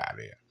have a guy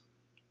there.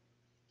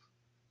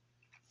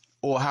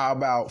 Or how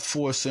about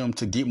force him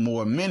to get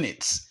more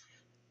minutes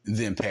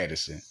than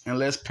Patterson?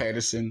 Unless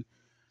Patterson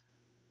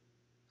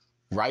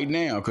right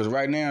now, because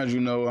right now, as you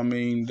know,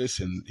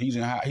 listen, he's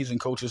in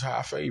coach's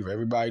high favor.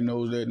 Everybody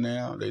knows that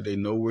now. They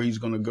know where he's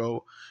going to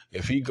go.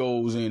 If he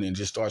goes in and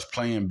just starts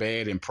playing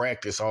bad in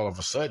practice all of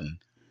a sudden,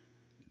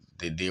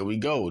 there we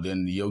go.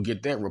 Then you'll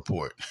get that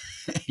report.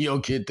 You'll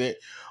get that.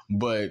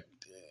 But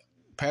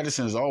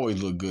Patterson has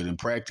always looked good in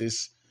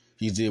practice.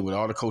 He did what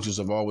all the coaches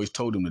have always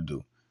told him to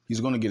do. He's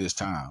going to get his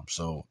time.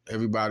 So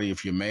everybody,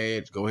 if you're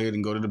mad, go ahead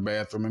and go to the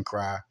bathroom and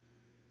cry.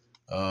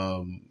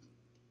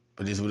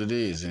 But it's what it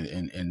is.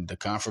 And the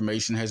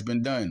confirmation has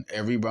been done.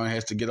 Everyone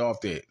has to get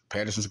off that.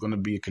 Patterson's going to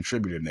be a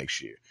contributor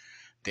next year.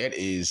 That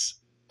is,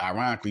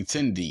 ironically,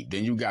 10 deep.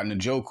 Then you got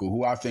Njoku,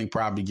 who I think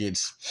probably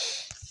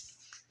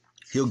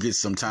he'll get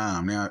some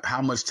time. Now,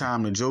 how much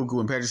time Njoku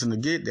and Patterson to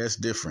get, that's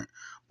different.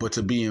 But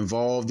to be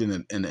involved in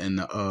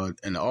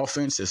the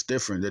offense, that's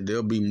different. That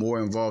they'll be more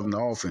involved in the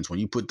offense when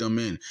you put them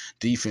in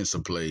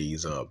defensive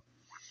plays.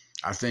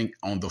 I think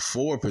on the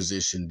 4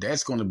 position,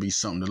 that's going to be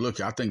something to look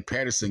at. I think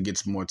Patterson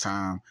gets more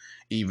time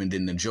even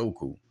than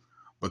Njoku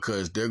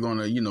because they're going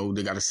to,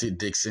 they got to sit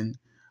Dixon.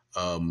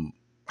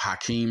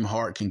 Hakeem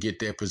Hart can get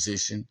that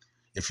position.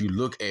 If you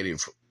look at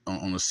it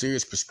on a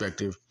serious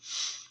perspective,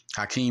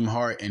 Hakeem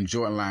Hart and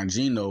Jordan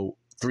Lingino,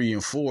 3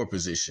 and 4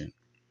 position.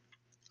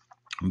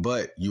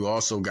 But you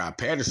also got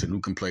Patterson who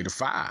can play the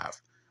 5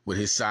 with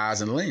his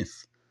size and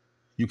length.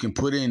 You can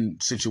put in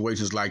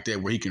situations like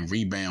that where he can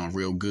rebound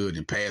real good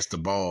and pass the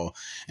ball.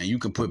 And you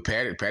can put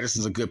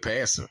Patterson's a good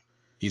passer.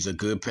 He's a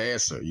good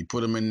passer. You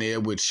put him in there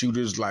with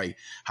shooters like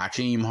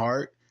Hakeem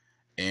Hart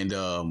and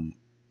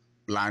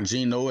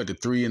Lingino at the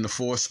 3 and the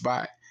 4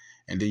 spot.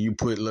 And then you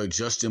put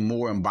Justin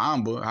Moore and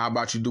Bamba. How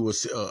about you do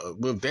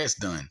if that's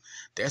done?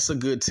 That's a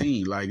good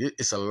team.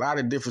 It's a lot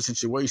of different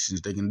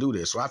situations they can do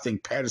that. So I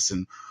think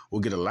Patterson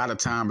will get a lot of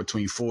time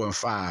between 4 and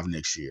 5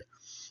 next year.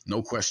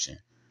 No question.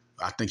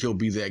 I think he'll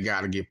be that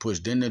guy to get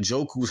pushed. Then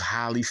Njoku's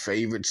highly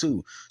favored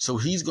too. So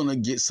he's going to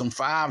get some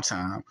 5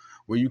 time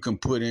where you can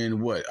put in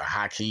a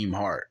Hakeem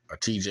Hart, a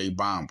TJ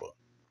Bamba,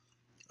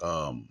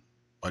 a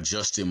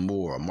Justin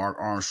Moore, a Mark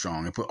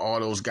Armstrong, and put all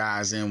those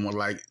guys in one.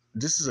 Like,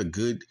 this is a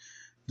good,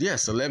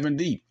 yes, 11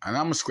 deep. And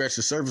I'm going to scratch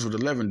the surface with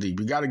 11 deep.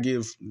 You got to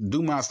give,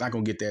 Dumont's not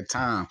going to get that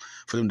time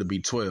for them to be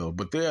 12,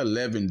 but they're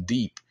 11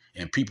 deep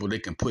and people they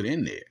can put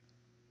in there.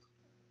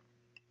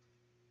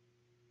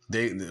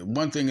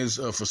 One thing is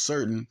for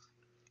certain,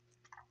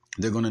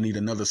 they're going to need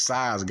another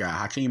size guy.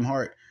 Hakeem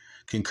Hart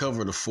can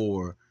cover the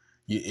 4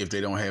 if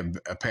they don't have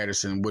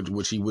Patterson,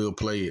 which he will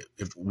play it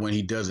when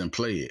he doesn't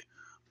play it.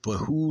 But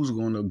who's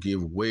going to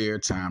give Ware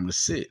time to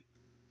sit?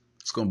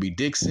 It's going to be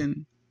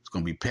Dixon. It's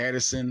going to be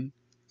Patterson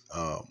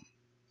and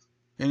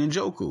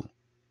Njoku.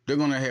 They're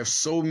going to have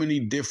so many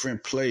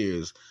different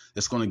players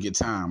that's going to get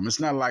time. It's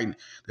not like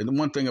the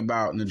one thing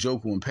about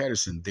Njoku and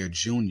Patterson, they're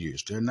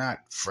juniors. They're not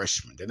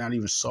freshmen. They're not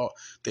even soft.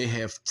 They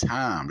have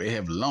time. They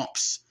have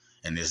lumps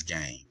in this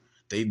game.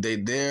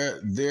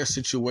 Their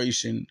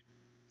situation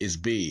is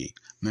big.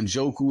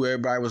 Njoku,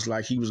 everybody was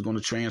like he was going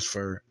to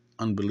transfer.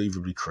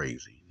 Unbelievably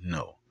crazy.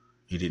 No,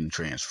 he didn't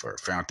transfer.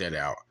 Found that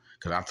out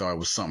because I thought it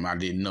was something I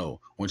didn't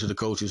know. Went to the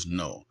coaches.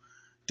 No.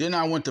 Then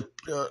I went to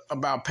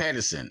about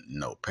Patterson.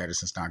 No,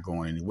 Patterson's not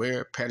going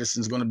anywhere.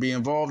 Patterson's going to be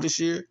involved this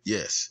year.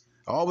 Yes.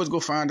 I always go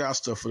find out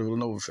stuff for the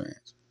Villanova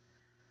fans.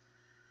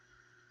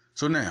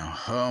 So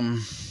now,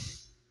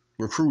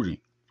 recruiting.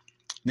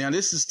 Now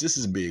this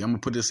is big. I'm gonna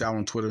put this out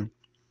on Twitter.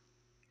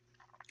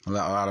 A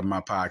lot of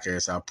my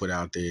podcasts I'll put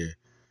out there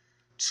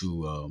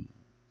to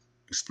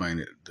explain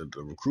it.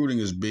 The recruiting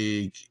is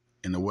big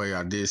in the way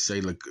I did say,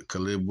 like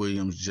Caleb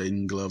Williams,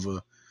 Jaden Glover,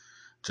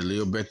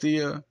 Jaleel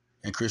Bethia,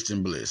 and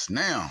Christian Bliss.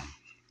 Now,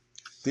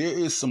 there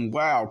is some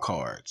wild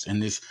cards,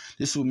 and this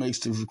is what makes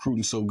the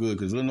recruiting so good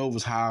because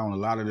Villanova's high on a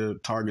lot of the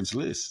targets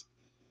list.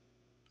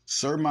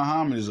 Sir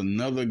Muhammad is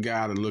another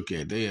guy to look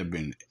at. They have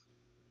been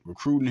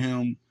recruiting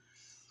him,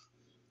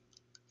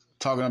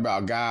 talking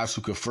about guys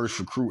who could first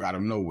recruit out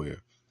of nowhere.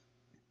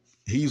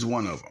 He's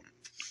one of them.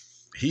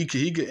 He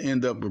could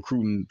end up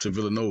recruiting to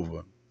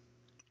Villanova.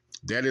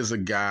 That is a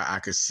guy I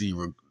could see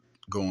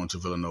going to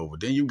Villanova.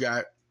 Then you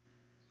got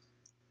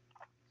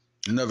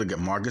another guy,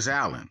 Marcus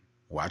Allen.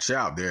 Watch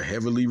out. They're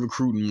heavily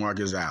recruiting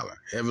Marcus Allen.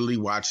 Heavily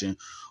watching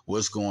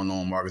what's going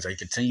on. Marcus Allen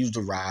continues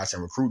to rise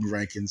in recruiting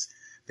rankings.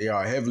 They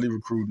are heavily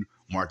recruiting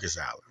Marcus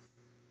Allen.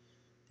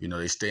 You know,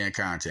 they stay in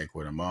contact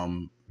with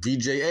him.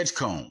 VJ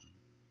Edgecombe,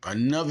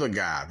 another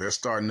guy. They're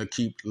starting to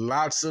keep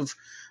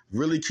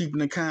really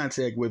keeping in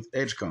contact with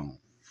Edgecombe.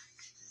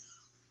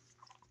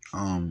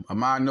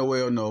 Ahmad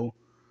Noel, no.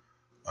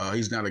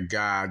 He's not a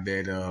guy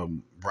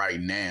that right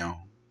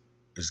now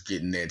is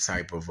getting that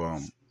type of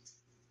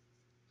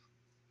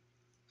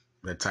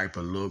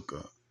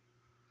look.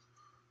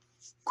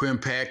 Quinn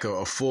Pack,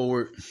 a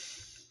forward,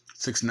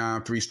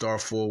 6'9", 3-star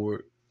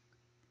forward.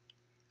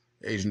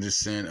 Asian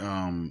descent.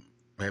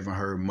 Haven't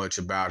heard much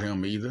about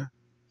him either.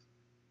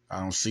 I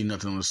don't see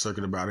nothing on the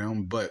circuit about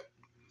him. But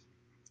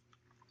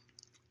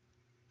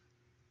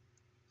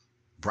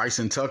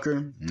Bryson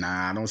Tucker,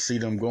 nah, I don't see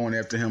them going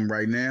after him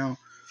right now.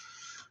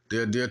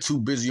 They're too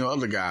busy on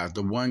other guys.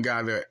 The one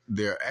guy that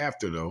they're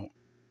after though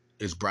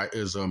is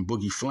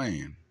Boogie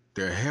Flan.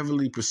 They're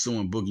heavily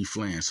pursuing Boogie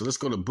Flan. So let's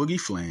go to Boogie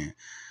Flan,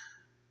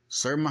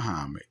 Sir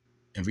Muhammad,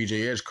 and VJ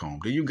Edgecombe.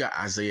 Then you got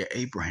Isaiah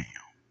Abraham,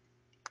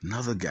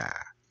 another guy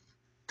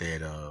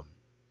that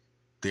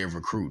they're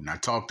recruiting. I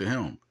talked to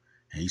him,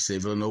 and he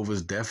said Villanova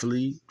is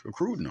definitely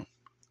recruiting him.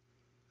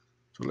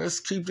 So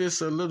let's keep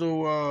this a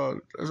little.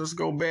 Let's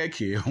go back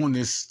here on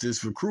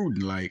this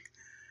recruiting. Like,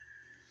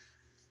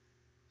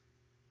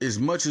 as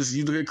much as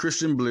you look at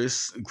Christian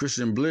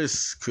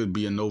Bliss could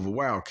be a Nova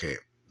Wildcat.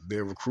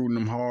 They're recruiting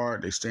them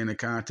hard. They stay in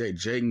contact.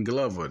 Jaden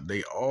Glover,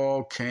 they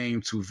all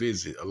came to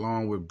visit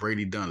along with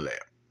Brady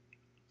Dunlap.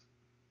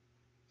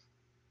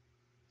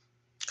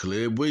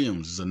 Caleb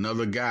Williams is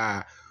another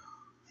guy.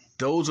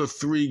 Those are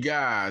 3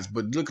 guys.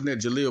 But looking at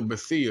Jaleel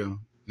Bethia,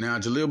 now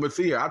Jaleel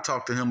Bethia, I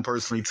talked to him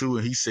personally too,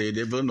 and he said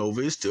that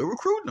Villanova is still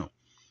recruiting him.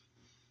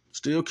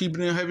 Still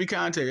keeping in heavy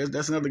contact.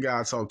 That's another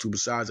guy I talked to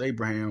besides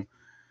Abraham.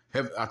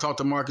 I talked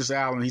to Marcus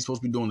Allen. He's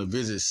supposed to be doing a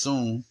visit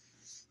soon.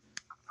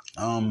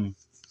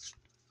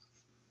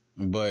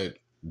 But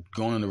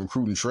going on the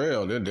recruiting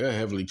trail, they're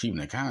heavily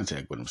keeping in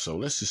contact with him. So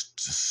let's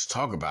just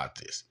talk about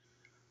this.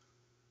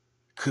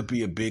 Could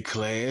be a big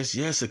class.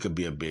 Yes, it could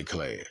be a big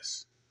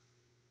class.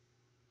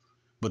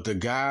 But the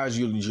guys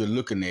you're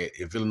looking at,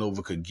 if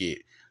Villanova could get,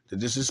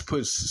 this just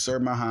puts Sir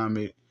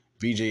Muhammad,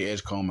 VJ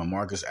Edgecombe, and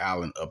Marcus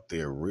Allen up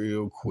there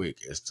real quick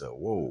as to,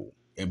 whoa,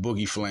 and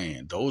Boogie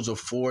Flan. Those are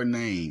 4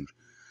 names.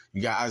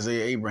 You got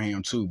Isaiah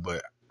Abraham too,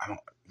 but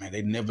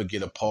they never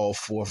get a Paul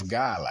Fourth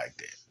guy like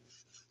that.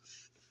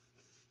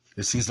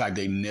 It seems like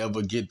they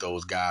never get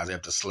those guys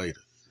after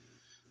Slater.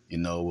 You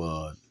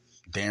know,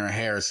 Darren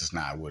Harris is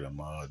not with him.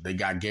 They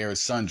got Garrett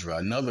Sundra,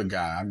 another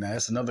guy.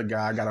 That's another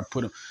guy I got to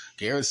put him.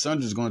 Garrett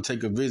Sundra is going to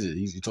take a visit.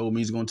 He told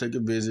me he's going to take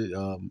a visit,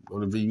 go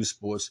to VU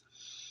Sports.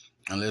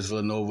 Unless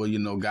Villanova,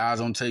 guys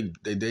don't take,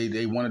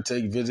 they want to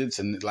take visits.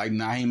 And like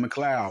Naheem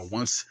McLeod,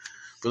 once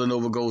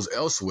Villanova goes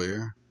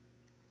elsewhere,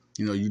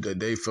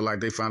 they feel like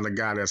they found a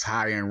guy that's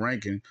high in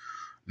ranking.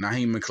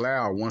 Naheem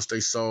McLeod, once they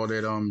saw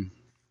that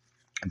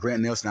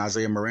Grant Nelson,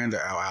 Isaiah Miranda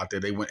out there,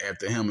 they went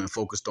after him and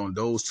focused on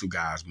those two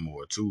guys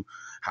more, two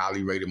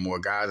highly rated more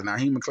guys. And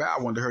Naheem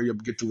McLeod wanted to hurry up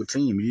and get to a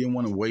team. He didn't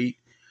want to wait,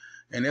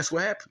 and that's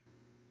what happened.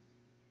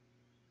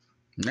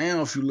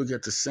 Now, if you look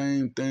at the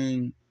same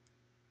thing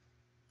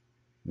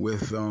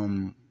with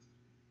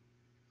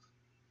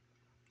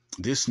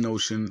this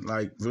notion,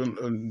 like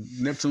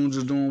Neptune's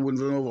is doing what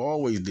Villanova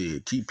always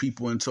did: keep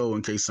people in tow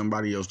in case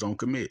somebody else don't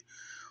commit.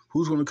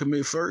 Who's going to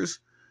commit first?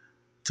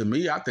 To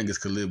me, I think it's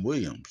Caleb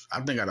Williams.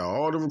 I think out of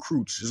all the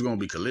recruits, it's going to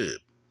be Caleb.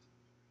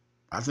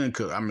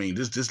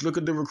 Just look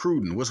at the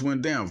recruiting. What's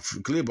went down?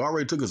 Caleb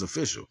already took his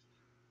official.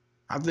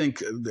 I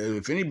think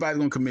if anybody's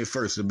going to commit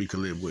first, it'll be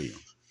Caleb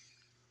Williams.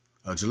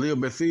 Jaleel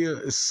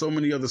Bethia is so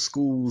many other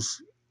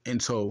schools in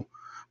tow,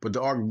 but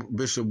the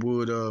Archbishop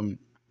would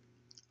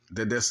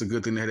that's a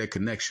good thing to have that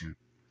connection.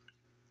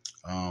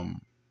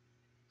 Haven't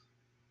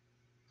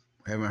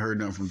heard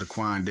nothing from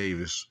Daquan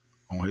Davis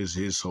on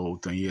his whole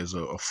thing. He has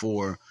a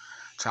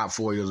top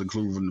four years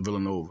including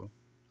Villanova.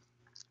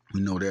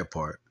 We know that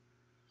part.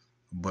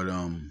 But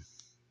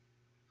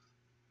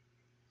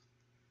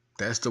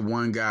that's the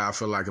one guy I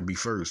feel like could be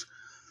first.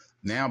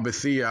 Now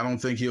Bethia, I don't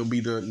think he'll be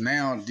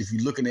if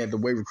you're looking at the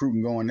way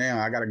recruiting going now,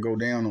 I gotta go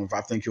down on if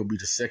I think he'll be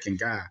the second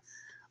guy.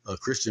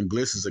 Christian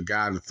Bliss is a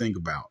guy to think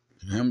about.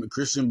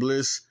 Christian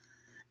Bliss,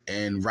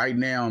 and right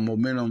now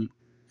momentum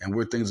and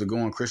where things are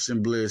going,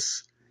 Christian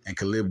Bliss and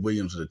Caleb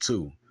Williams are the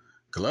two.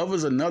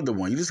 Glover's another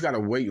one. You just got to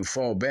wait and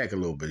fall back a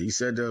little bit. He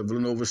said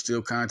Villanova's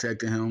still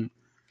contacting him.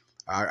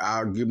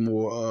 I'll get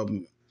more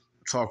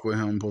talk with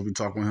him, probably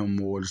talk with him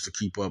more just to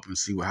keep up and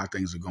see how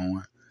things are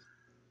going.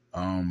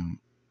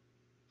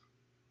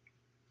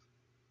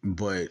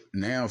 But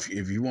now if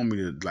you want me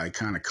to like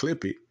kind of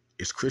clip it,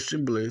 it's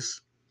Christian Bliss,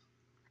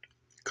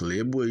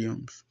 Caleb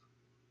Williams,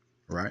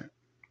 right?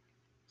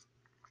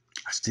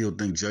 I still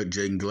think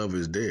Jaden Glover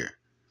is there.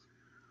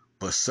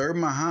 But Sir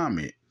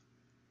Muhammad,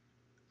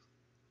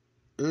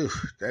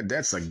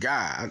 that's a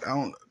guy.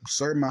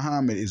 Sir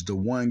Muhammad is the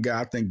one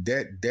guy. I think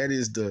that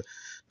is the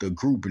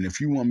group. And if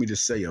you want me to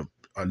say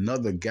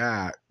another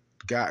guy,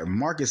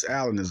 Marcus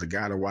Allen is a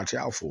guy to watch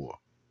out for.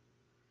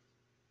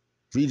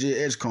 VJ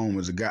Edgecombe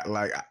is a guy.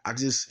 Like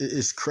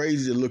it's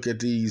crazy to look at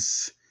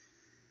these.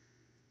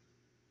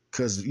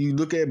 Because you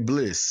look at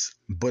Bliss,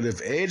 but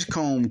if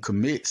Edgecombe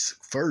commits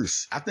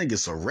first, I think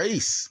it's a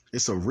race.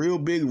 It's a real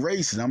big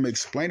race, and I'm going to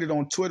explain it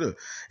on Twitter.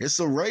 It's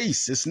a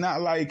race. It's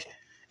not like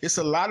it's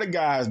a lot of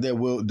guys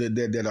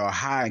that are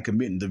high and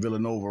committing to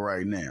Villanova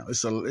right now.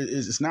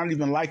 It's not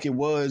even like it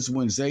was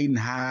when Zayden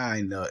High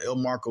and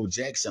Elmarco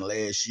Jackson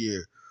last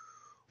year,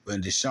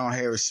 when Deshaun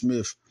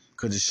Harris-Smith,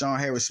 because Deshaun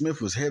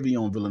Harris-Smith was heavy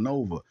on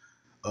Villanova.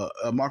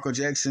 Marco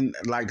Jackson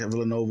liked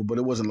Villanova, but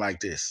it wasn't like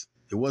this.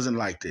 It wasn't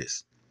like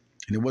this.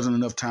 And there wasn't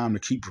enough time to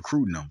keep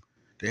recruiting them.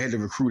 They had to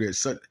recruit at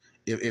such.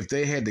 If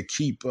they had to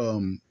keep,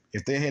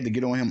 if they had to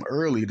get on him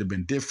early, it'd have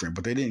been different.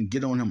 But they didn't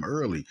get on him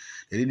early.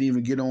 They didn't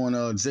even get on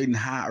Zayden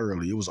High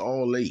early. It was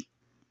all late.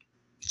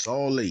 It's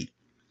all late.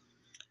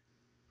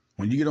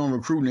 When you get on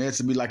recruiting, it has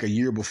to be like a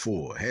year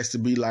before. It has to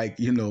be like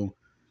you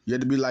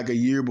have to be like a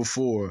year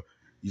before.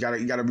 You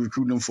gotta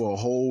recruit them for a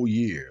whole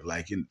year,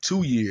 like in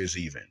 2 years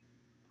even.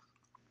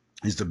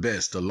 Is the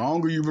best. The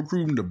longer you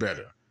recruit them, the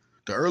better.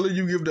 The earlier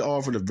you give the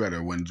offer, the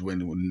better. When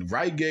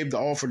Wright gave the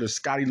offer to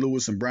Scotty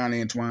Lewis and Brian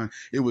Antoine,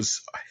 it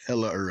was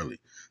hella early.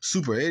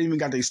 Super. They ain't even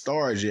got their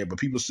stars yet, but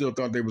people still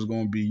thought they was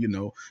going to be,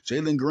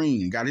 Jalen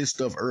Green got his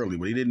stuff early,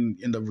 but he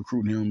didn't end up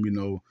recruiting him,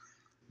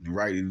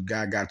 Right. The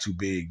guy got too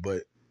big.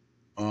 But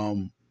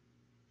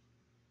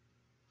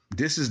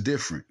this is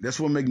different. That's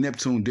what makes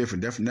Neptune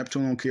different.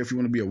 Neptune don't care if you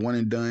want to be a one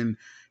and done.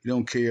 You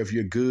don't care if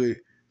you're good.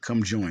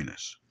 Come join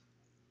us.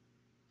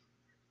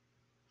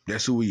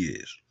 That's who he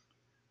is.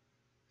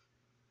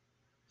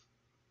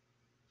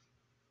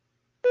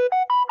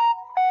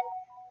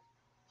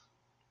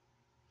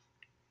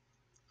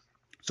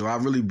 So I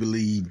really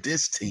believe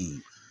this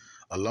team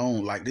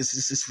alone, like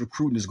this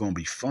recruiting is going to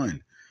be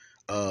fun.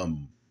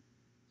 In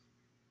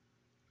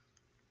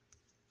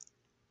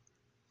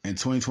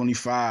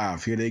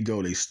 2025, here they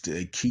go. They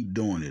keep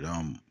doing it.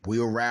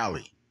 Will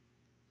Rally.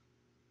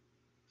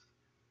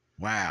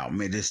 Wow,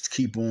 man, just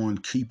keep on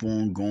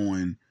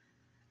going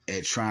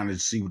at trying to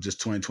see what this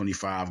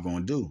 2025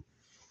 going to do.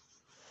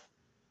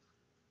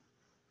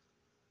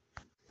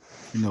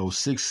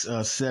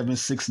 6'7",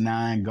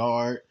 6'9"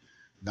 guard.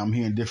 I'm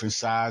hearing different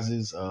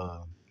sizes.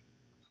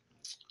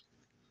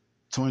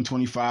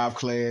 2025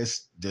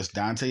 class, that's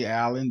Dante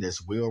Allen,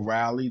 that's Will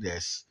Riley,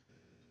 that's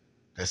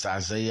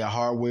Isaiah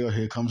Harwell.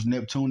 Here comes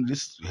Neptune.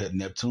 This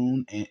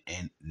Neptune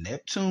and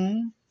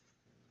Neptune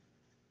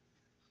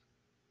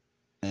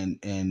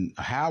and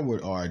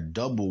Howard are a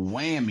double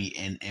whammy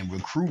and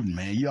recruiting,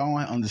 man. You all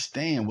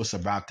understand what's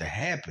about to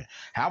happen.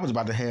 Howard's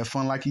about to have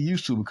fun like he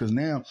used to, because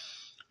now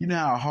you know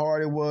how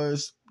hard it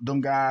was, them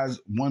guys,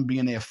 one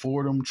being at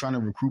Fordham, trying to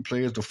recruit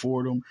players to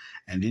Fordham,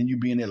 and then you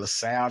being at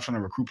LaSalle, trying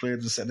to recruit players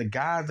to LaSalle. The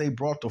guys they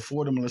brought to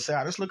Fordham and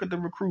LaSalle, let's look at the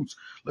recruits.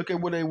 Look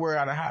at where they were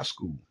out of high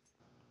school.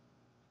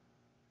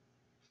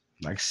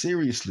 Like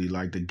seriously,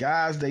 like the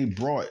guys they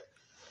brought,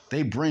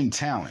 they bring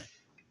talent.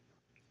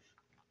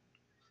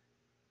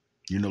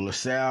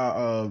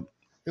 LaSalle,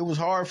 it was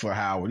hard for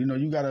Howard.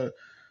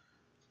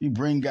 You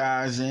bring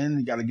guys in,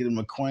 you gotta get them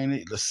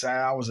acquainted.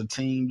 LaSalle was a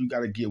team, you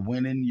gotta get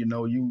winning.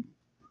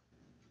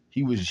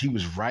 He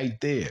was right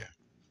there.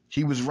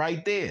 He was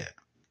right there.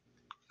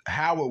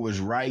 Howard was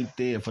right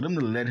there. For them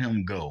to let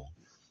him go,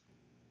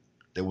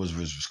 that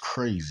was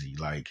crazy.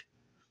 Like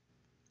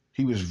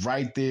he was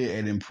right there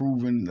at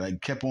improving.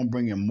 Like kept on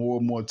bringing more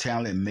and more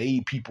talent.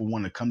 Made people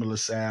want to come to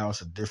LaSalle.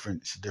 It's a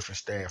different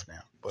staff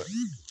now. But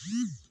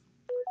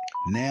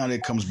now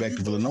that comes back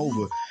to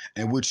Villanova,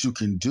 and what you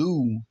can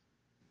do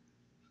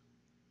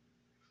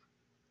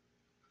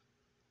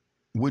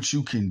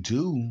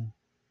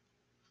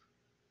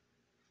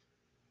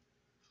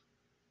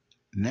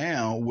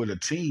now with a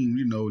team,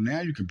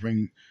 now you can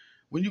bring.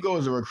 When you go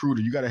as a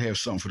recruiter, you got to have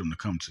something for them to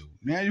come to.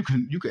 Now you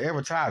can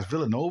advertise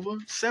Villanova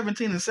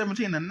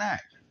 17-17 and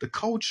not the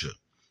culture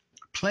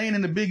playing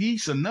in the Big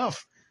East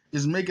enough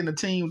is making the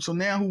team. So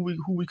now who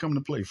we coming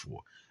to play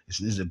for?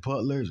 Is it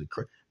Butler? Is it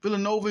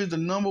Villanova is the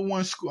number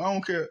one school. I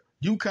don't care.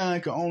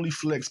 UConn can only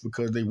flex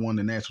because they won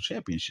the national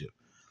championship.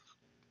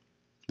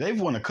 They've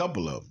won a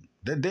couple of them.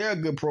 They're a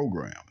good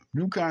program.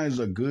 UConn is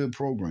a good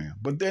program,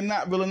 but they're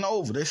not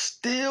Villanova. They're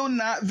still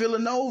not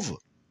Villanova.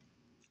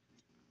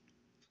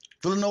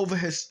 Villanova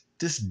has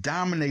just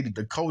dominated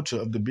the culture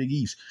of the Big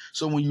East.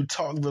 So when you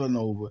talk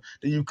Villanova,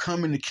 then you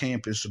come into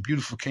campus, a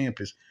beautiful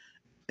campus,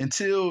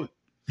 until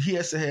he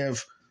has to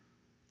have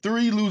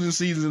 3 losing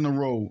seasons in a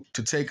row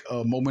to take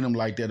a momentum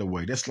like that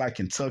away. That's like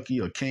Kentucky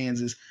or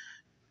Kansas.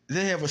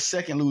 They have a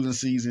second losing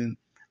season.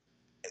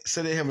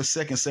 So they have a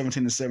second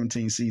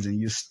 17-17 season.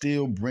 You're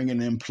still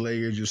bringing in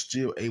players. You're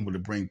still able to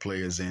bring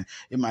players in.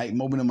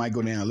 Momentum might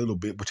go down a little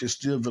bit, but you're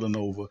still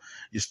Villanova.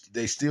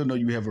 They still know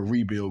you have a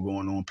rebuild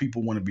going on.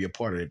 People want to be a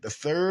part of it. The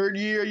third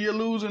year you're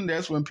losing,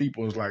 that's when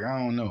people is like, I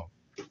don't know,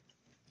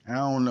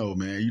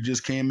 man. You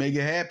just can't make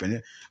it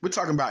happen. We're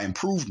talking about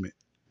improvement,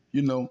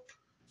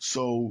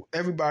 So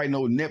everybody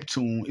knows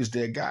Neptune is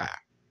their guy.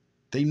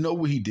 They know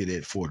what he did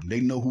it for them. They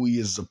know who he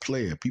is as a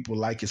player. People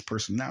like his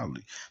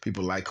personality.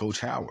 People like Coach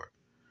Howard.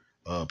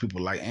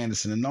 People like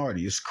Anderson and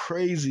Nardi. It's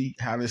crazy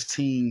how this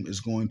team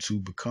is going to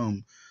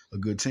become a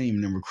good team.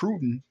 And then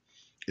recruiting,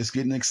 it's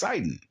getting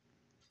exciting.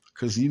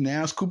 Because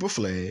now it's Cooper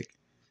Flagg.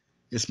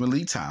 It's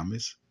Malik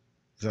Thomas.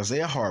 It's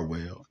Isaiah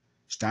Hartwell.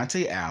 It's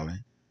Dante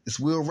Allen. It's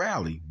Will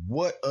Rowley.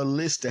 What a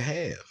list to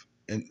have.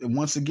 And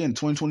once again,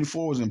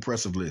 2024 was an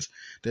impressive list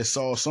that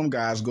saw some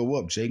guys go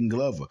up. Jaden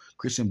Glover.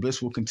 Christian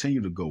Bliss will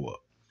continue to go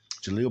up.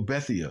 Jaleel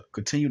Bethia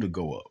continue to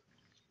go up.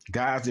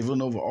 Guys that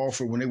Villanova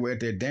offered when they were at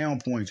their down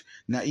points.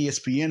 Now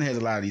ESPN has a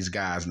lot of these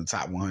guys in the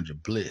top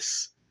 100.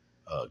 Bliss,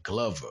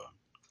 Glover,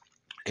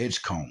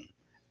 Edgecombe,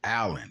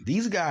 Allen.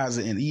 These guys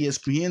are in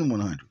ESPN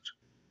 100s.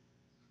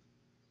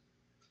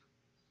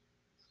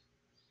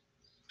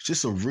 It's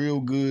just a real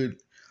good,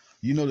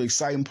 the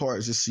exciting part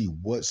is to see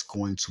what's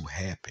going to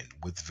happen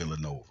with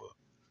Villanova.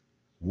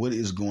 What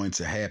is going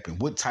to happen?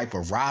 What type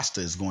of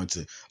roster is going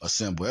to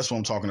assemble? That's what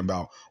I'm talking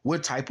about.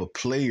 What type of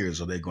players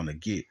are they going to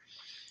get?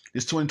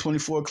 This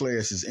 2024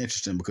 class is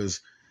interesting because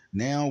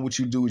now what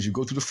you do is you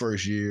go through the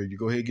first year, you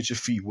go ahead and get your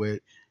feet wet,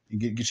 and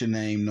get your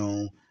name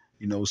known,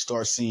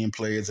 start seeing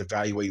players,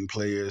 evaluating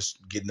players,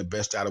 getting the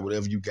best out of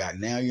whatever you got.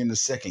 Now you're in the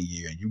second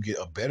year and you get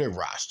a better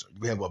roster.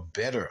 You have a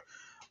better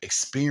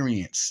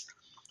experienced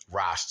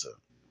roster,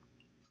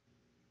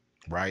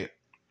 right?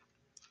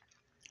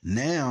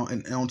 Now,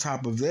 and on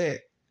top of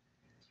that,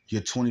 your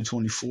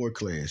 2024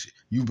 class,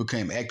 you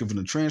became active in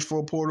the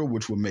transfer portal,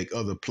 which will make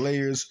other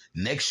players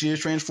next year's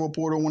transfer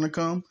portal want to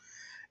come.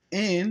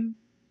 And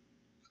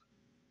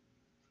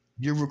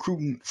your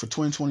recruiting for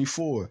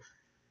 2024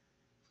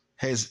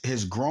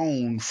 has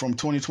grown from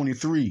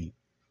 2023.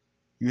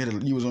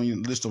 You was on your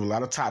list of a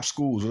lot of top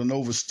schools.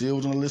 Villanova still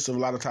was on the list of a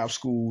lot of top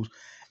schools,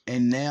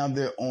 and now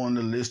they're on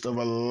the list of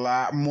a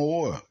lot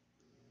more.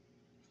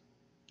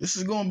 This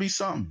is going to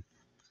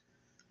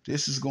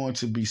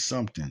be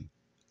something.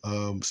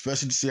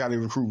 Especially to see how they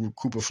recruit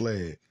Cooper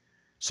Flagg.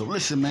 So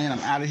listen, man, I'm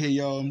out of here,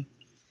 y'all.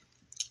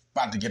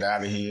 About to get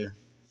out of here.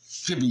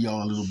 Giving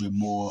y'all a little bit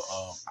more.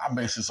 I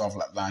base this off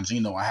like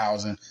Lingino and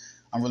Hausen.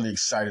 I'm really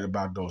excited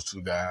about those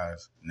two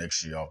guys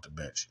next year off the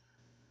bench.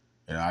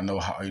 And I know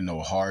how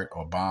Hart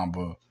or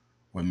Bamba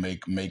would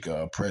make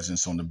a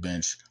presence on the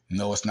bench.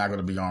 No, it's not going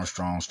to be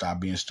Armstrong. Stop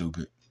being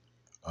stupid.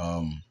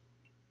 Hart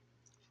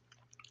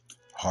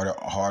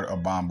or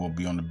Bamba will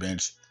be on the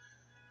bench,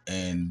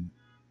 and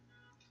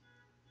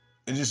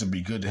it just would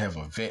be good to have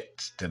a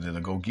vet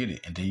that'll go get it.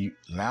 And then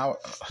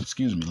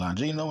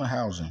Lingino and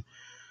Hausen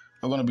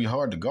are going to be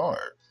hard to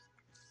guard.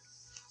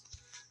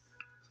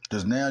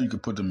 Because now you can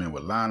put them in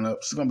with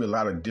lineups. There's going to be a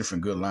lot of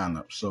different good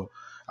lineups. So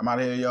I'm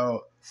out here,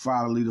 y'all.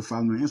 Follow Leader.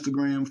 Follow me on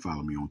Instagram.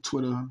 Follow me on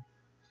Twitter.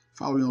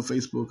 Follow me on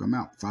Facebook. I'm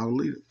out. Follow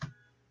Leader.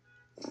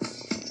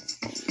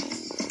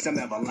 Some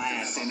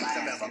everlasting. I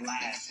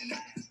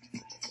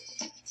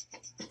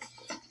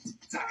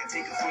can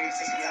take a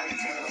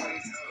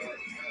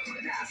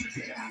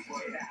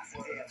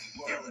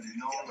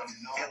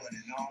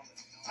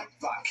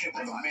Rock with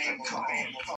the main